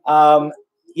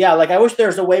 Yeah, like I wish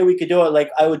there's a way we could do it. Like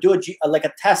I would do like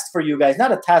a test for you guys,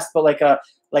 not a test, but like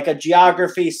a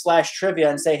geography / trivia,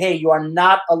 and say, hey, you are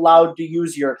not allowed to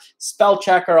use your spell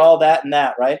checker, all that and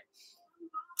that, right?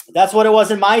 That's what it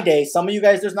was in my day. Some of you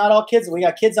guys, there's not all kids. We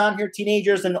got kids on here,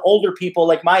 teenagers and older people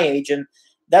like my age, and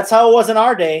that's how it was in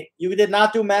our day. You did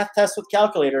not do math tests with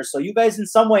calculators. So you guys in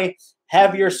some way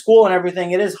have your school and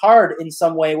everything. It is hard in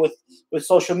some way with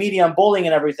social media and bullying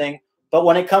and everything. But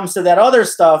when it comes to that other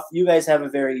stuff, you guys have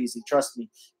it very easy. Trust me.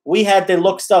 We had to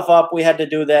look stuff up. We had to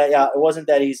do that. Yeah, it wasn't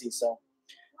that easy. So,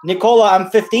 Nicola, I'm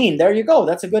 15. There you go.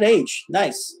 That's a good age.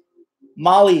 Nice.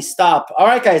 Molly, stop. All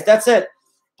right, guys, that's it.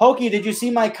 Pokey, did you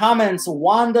see my comments?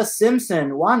 Wanda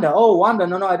Simpson. Wanda. Oh, Wanda.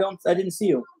 No, I didn't see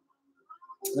you.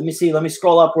 Let me see. Let me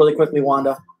scroll up really quickly,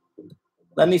 Wanda.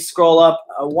 Let me scroll up.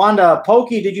 Wanda,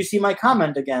 Pokey, did you see my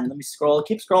comment again? Let me scroll.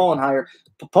 Keep scrolling higher.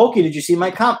 Pokey, did you see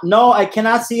my comment? No, I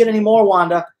cannot see it anymore,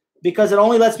 Wanda, because it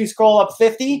only lets me scroll up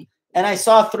 50. And I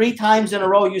saw 3 times in a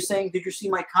row you saying, did you see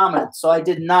my comment? So I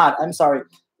did not. I'm sorry.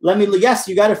 Let me. Yes,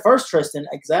 you got it first, Tristan.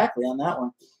 Exactly on that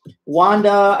one.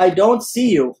 Wanda, I don't see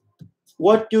you.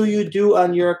 What do you do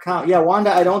on your account? Yeah,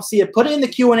 Wanda, I don't see it. Put it in the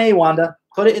Q&A, Wanda.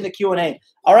 Put it in the Q&A.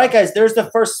 All right, guys, there's the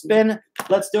first spin.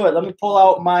 Let's do it. Let me pull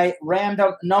out my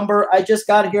random number. I just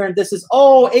got here, and this is,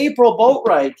 oh, April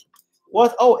Boatwright.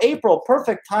 What? Oh, April,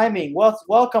 perfect timing. Well,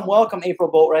 welcome,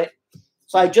 April Boatwright.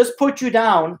 So I just put you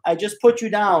down.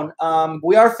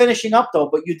 We are finishing up, though,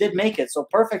 but you did make it, so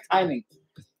perfect timing.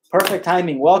 Perfect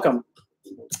timing. Welcome.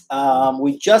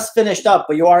 We just finished up,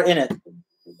 but you are in it.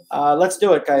 Let's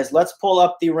do it, guys. Let's pull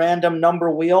up the random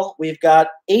number wheel. We've got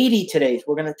 80 today.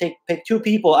 We're going to pick 2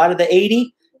 people out of the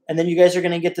 80, and then you guys are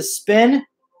going to get to spin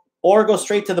or go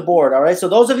straight to the board, all right? So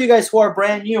those of you guys who are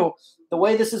brand new, the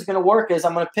way this is going to work is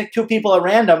I'm going to pick 2 people at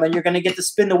random, and you're going to get to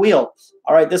spin the wheel.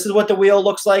 All right, this is what the wheel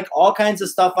looks like. All kinds of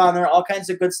stuff on there, all kinds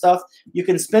of good stuff. You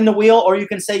can spin the wheel, or you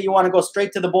can say you want to go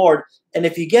straight to the board. And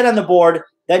if you get on the board,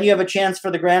 then you have a chance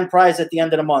for the grand prize at the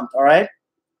end of the month, all right?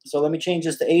 So let me change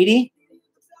this to 80.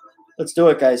 Let's do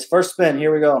it, guys. First spin.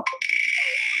 Here we go.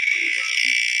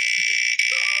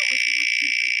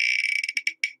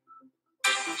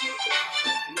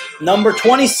 Number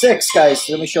 26, guys.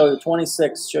 Let me show you.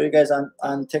 26. Show you guys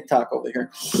on TikTok over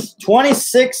here.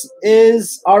 26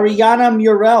 is Ariana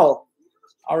Murrell.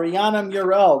 Ariana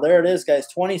Murrell. There it is, guys.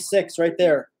 26 right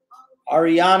there.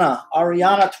 Ariana.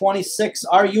 Ariana 26.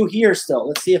 Are you here still?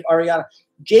 Let's see if Ariana.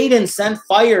 Jaden sent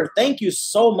fire. Thank you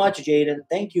so much, Jaden.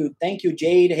 Thank you. Thank you,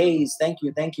 Jade Hayes. Thank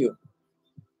you. Thank you.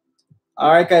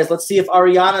 All right, guys. Let's see if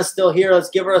Ariana's still here. Let's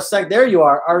give her a sec. There you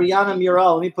are. Ariana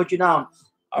Murrell. Let me put you down.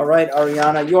 All right,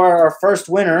 Ariana. You are our first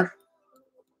winner.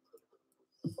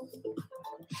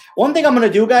 One thing I'm going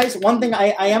to do, guys,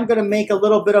 I am going to make a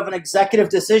little bit of an executive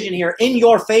decision here in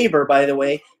your favor, by the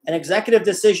way. An executive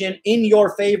decision in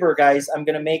your favor, guys, I'm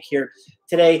going to make here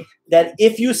today that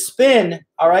if you spin,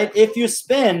 all right, if you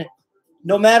spin,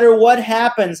 no matter what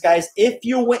happens, guys, if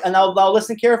you win, and now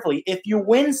listen carefully, if you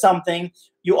win something,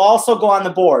 you also go on the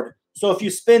board. So if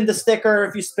you spin the sticker,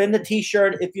 if you spin the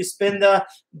T-shirt, if you spin if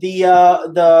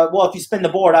you spin the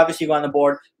board, obviously you go on the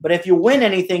board. But if you win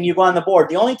anything, you go on the board.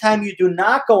 The only time you do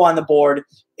not go on the board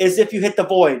is if you hit the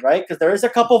void, right? Because there is a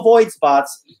couple void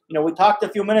spots. You know, we talked a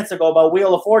few minutes ago about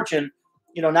Wheel of Fortune.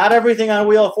 You know, not everything on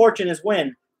Wheel of Fortune is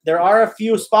win. There are a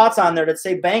few spots on there that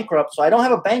say bankrupt. So I don't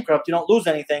have a bankrupt. You don't lose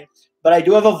anything. But I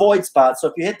do have a void spot. So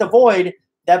if you hit the void,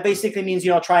 that basically means,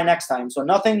 you know, try next time. So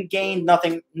nothing gained,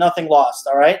 nothing lost,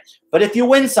 all right? But if you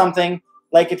win something,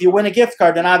 like if you win a gift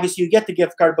card, then obviously you get the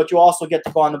gift card, but you also get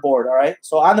to go on the board, all right?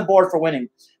 So on the board for winning.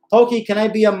 Pokey, can I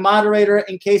be a moderator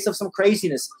in case of some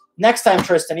craziness? Next time,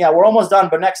 Tristan. Yeah, we're almost done,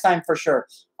 but next time for sure.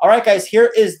 All right, guys,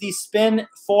 here is the spin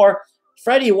for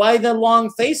Freddie. Why the long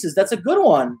faces? That's a good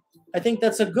one. I think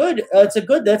that's a good, that's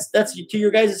to your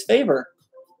guys' favor.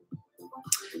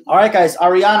 All right, guys,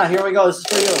 Ariana, here we go. This is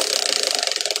for you.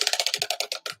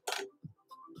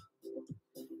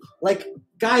 Like,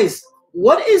 guys,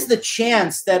 what is the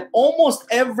chance that almost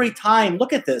every time,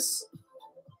 look at this,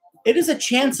 it is a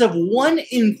chance of 1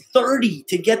 in 30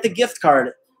 to get the gift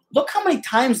card. Look how many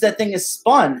times that thing is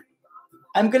spun.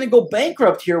 I'm going to go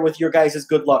bankrupt here with your guys'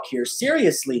 good luck here.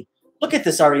 Seriously. Look at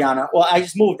this, Ariana. Well, I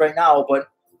just moved right now, but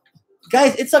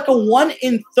guys, it's like a 1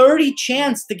 in 30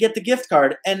 chance to get the gift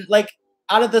card. And like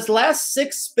out of this last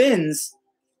 6 spins,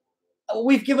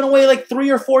 we've given away like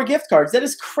 3 or 4 gift cards. That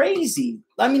is crazy.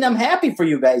 I mean, I'm happy for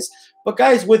you guys. But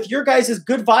guys, with your guys'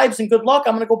 good vibes and good luck,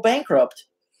 I'm going to go bankrupt.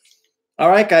 All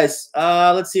right, guys.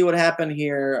 Let's see what happened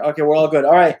here. Okay, we're all good.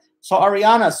 All right. So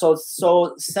Ariana,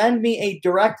 so send me a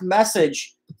direct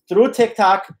message through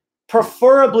TikTok,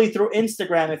 preferably through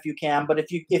Instagram if you can. But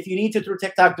if you need to through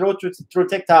TikTok, through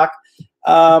TikTok.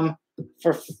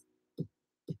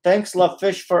 Thanks, Love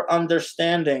Fish, for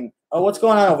understanding. Oh, what's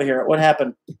going on over here? What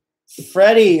happened?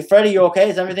 Freddie, you okay?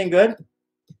 Is everything good?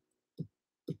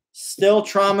 Still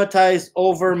traumatized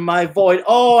over my void.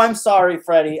 Oh, I'm sorry,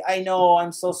 Freddie. I know,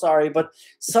 I'm so sorry. But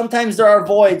sometimes there are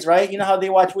voids, right? You know how they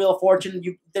watch Wheel of Fortune?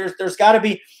 There's got to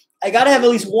be, I got to have at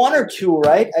least 1 or 2,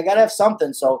 right? I got to have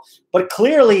something. So, but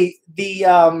clearly the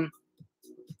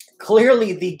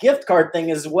gift card thing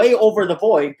is way over the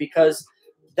void because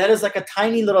that is like a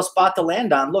tiny little spot to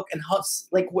land on. Look, and how,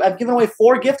 like I've given away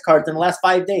 4 gift cards in the last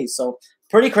 5 days. So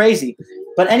pretty crazy.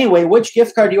 But anyway, which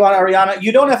gift card do you want, Ariana?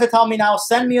 You don't have to tell me now.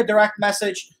 Send me a direct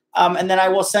message and then I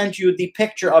will send you the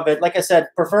picture of it. Like I said,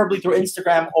 preferably through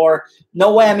Instagram or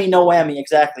no whammy, no whammy.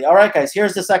 Exactly. All right, guys.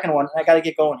 Here's the second one. I got to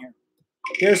get going here.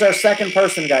 Here's our second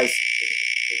person, guys.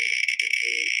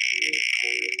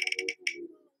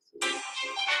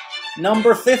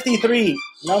 Number 53.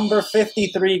 Number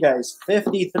 53, guys.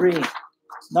 53.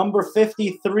 Number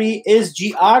 53 is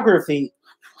geography.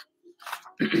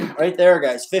 Right there,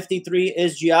 guys. 53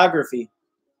 is geography.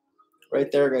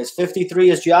 Right there, guys. 53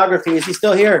 is geography. Is he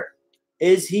still here?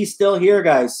 Is he still here,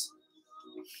 guys?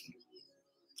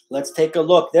 Let's take a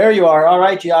look. There you are. All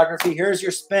right, geography. Here's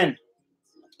your spin.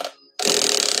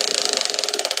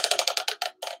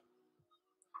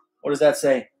 What does that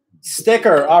say?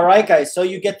 Sticker. All right, guys. So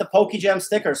you get the Pokegemz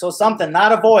sticker. So something,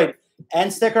 not a void.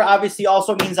 And sticker obviously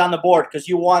also means on the board because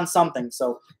you won something.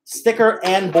 So sticker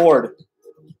and board.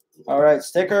 All right,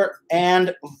 sticker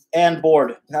and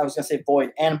board. I was going to say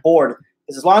void and board.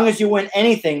 Because as long as you win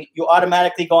anything, you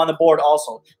automatically go on the board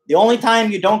also. The only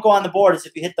time you don't go on the board is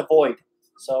if you hit the void.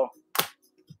 So,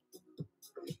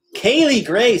 Kaylee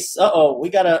Grace. Uh-oh, we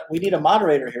need a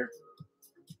moderator here.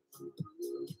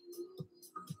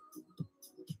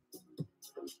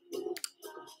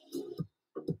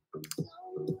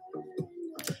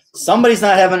 Somebody's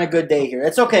not having a good day here.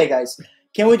 It's okay, guys.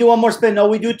 Can we do one more spin? No,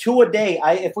 we do 2 a day.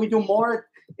 If we do more,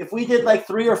 if we did like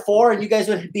 3 or 4 and you guys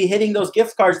would be hitting those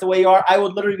gift cards the way you are, I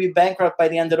would literally be bankrupt by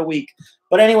the end of the week.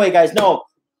 But anyway, guys, no,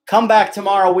 come back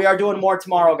tomorrow. We are doing more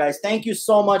tomorrow, guys. Thank you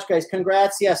so much, guys.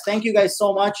 Congrats. Yes, thank you guys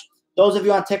so much. Those of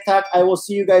you on TikTok, I will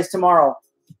see you guys tomorrow.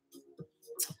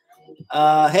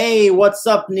 Hey, what's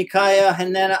up, Nikaya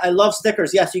Hanana? I love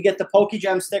stickers. Yes, you get the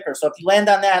Pokegemz sticker. So if you land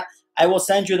on that, I will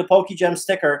send you the Pokegemz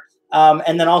sticker.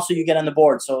 And then also you get on the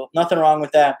board. So nothing wrong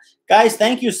with that. Guys,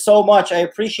 thank you so much. I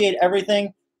appreciate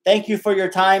everything. Thank you for your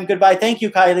time. Goodbye. Thank you,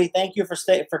 Kylie. Thank you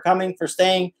for coming, for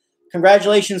staying.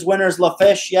 Congratulations, winners.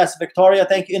 LaFish. Yes, Victoria.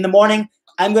 Thank you. In the morning,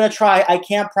 I'm going to try. I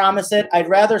can't promise it. I'd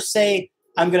rather say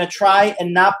I'm going to try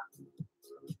and not.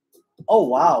 Oh,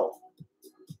 wow.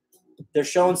 They're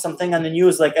showing something on the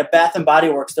news like at Bath and Body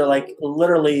Works. They're like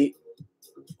literally,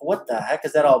 what the heck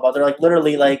is that all about? They're like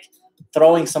literally like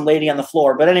throwing some lady on the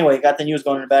floor. But anyway, got the news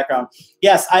going in the background.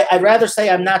 Yes, I'd rather say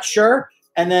I'm not sure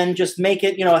and then just make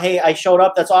it, hey, I showed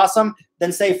up. That's awesome.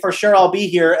 Then say for sure I'll be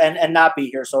here and not be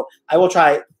here. So I will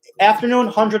try. Afternoon,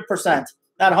 100%.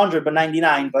 Not 100, but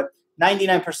 99. But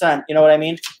 99%. You know what I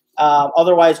mean?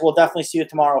 Otherwise, we'll definitely see you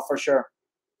tomorrow for sure.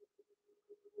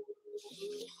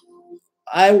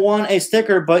 I want a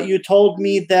sticker, but you told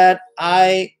me that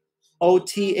I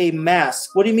OT a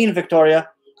mask. What do you mean, Victoria?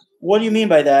 What do you mean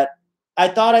by that? I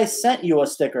thought I sent you a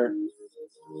sticker.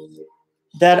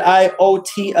 That I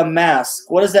OT a mask.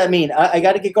 What does that mean? I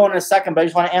got to get going in a second, but I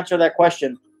just want to answer that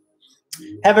question.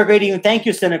 Have a great evening. Thank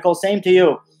you, Cynical. Same to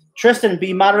you. Tristan,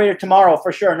 be moderator tomorrow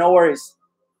for sure. No worries.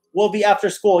 We'll be after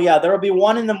school. Yeah, there will be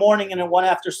 1 in the morning and then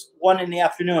 1 in the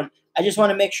afternoon. I just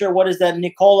want to make sure. What is that,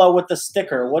 Nicola, with the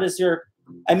sticker? What is your?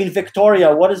 I mean,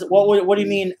 Victoria. What do you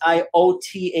mean? I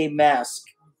OT a mask.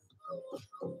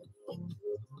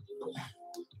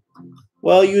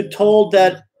 Well, you told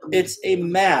that it's a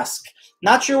mask.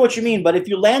 Not sure what you mean, but if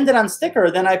you landed on sticker,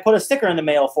 then I put a sticker in the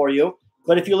mail for you.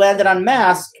 But if you landed on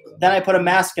mask, then I put a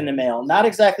mask in the mail. Not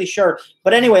exactly sure.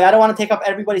 But anyway, I don't want to take up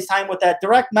everybody's time with that.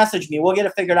 Direct message me. We'll get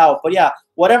it figured out. But yeah,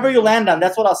 whatever you land on,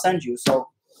 that's what I'll send you. So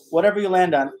whatever you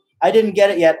land on. I didn't get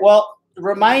it yet. Well,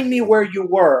 remind me where you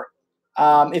were.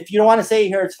 If you don't want to say it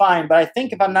here, it's fine. But I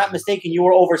think if I'm not mistaken, you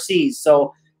were overseas.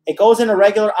 So it goes in a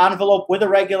regular envelope with a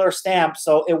regular stamp.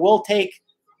 So it will take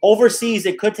overseas.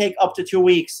 It could take up to 2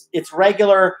 weeks. It's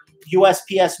regular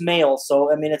USPS mail.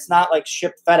 So, I mean, it's not like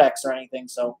shipped FedEx or anything.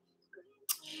 So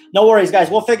no worries,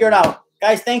 guys. We'll figure it out.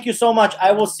 Guys, thank you so much.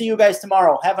 I will see you guys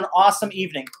tomorrow. Have an awesome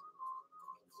evening.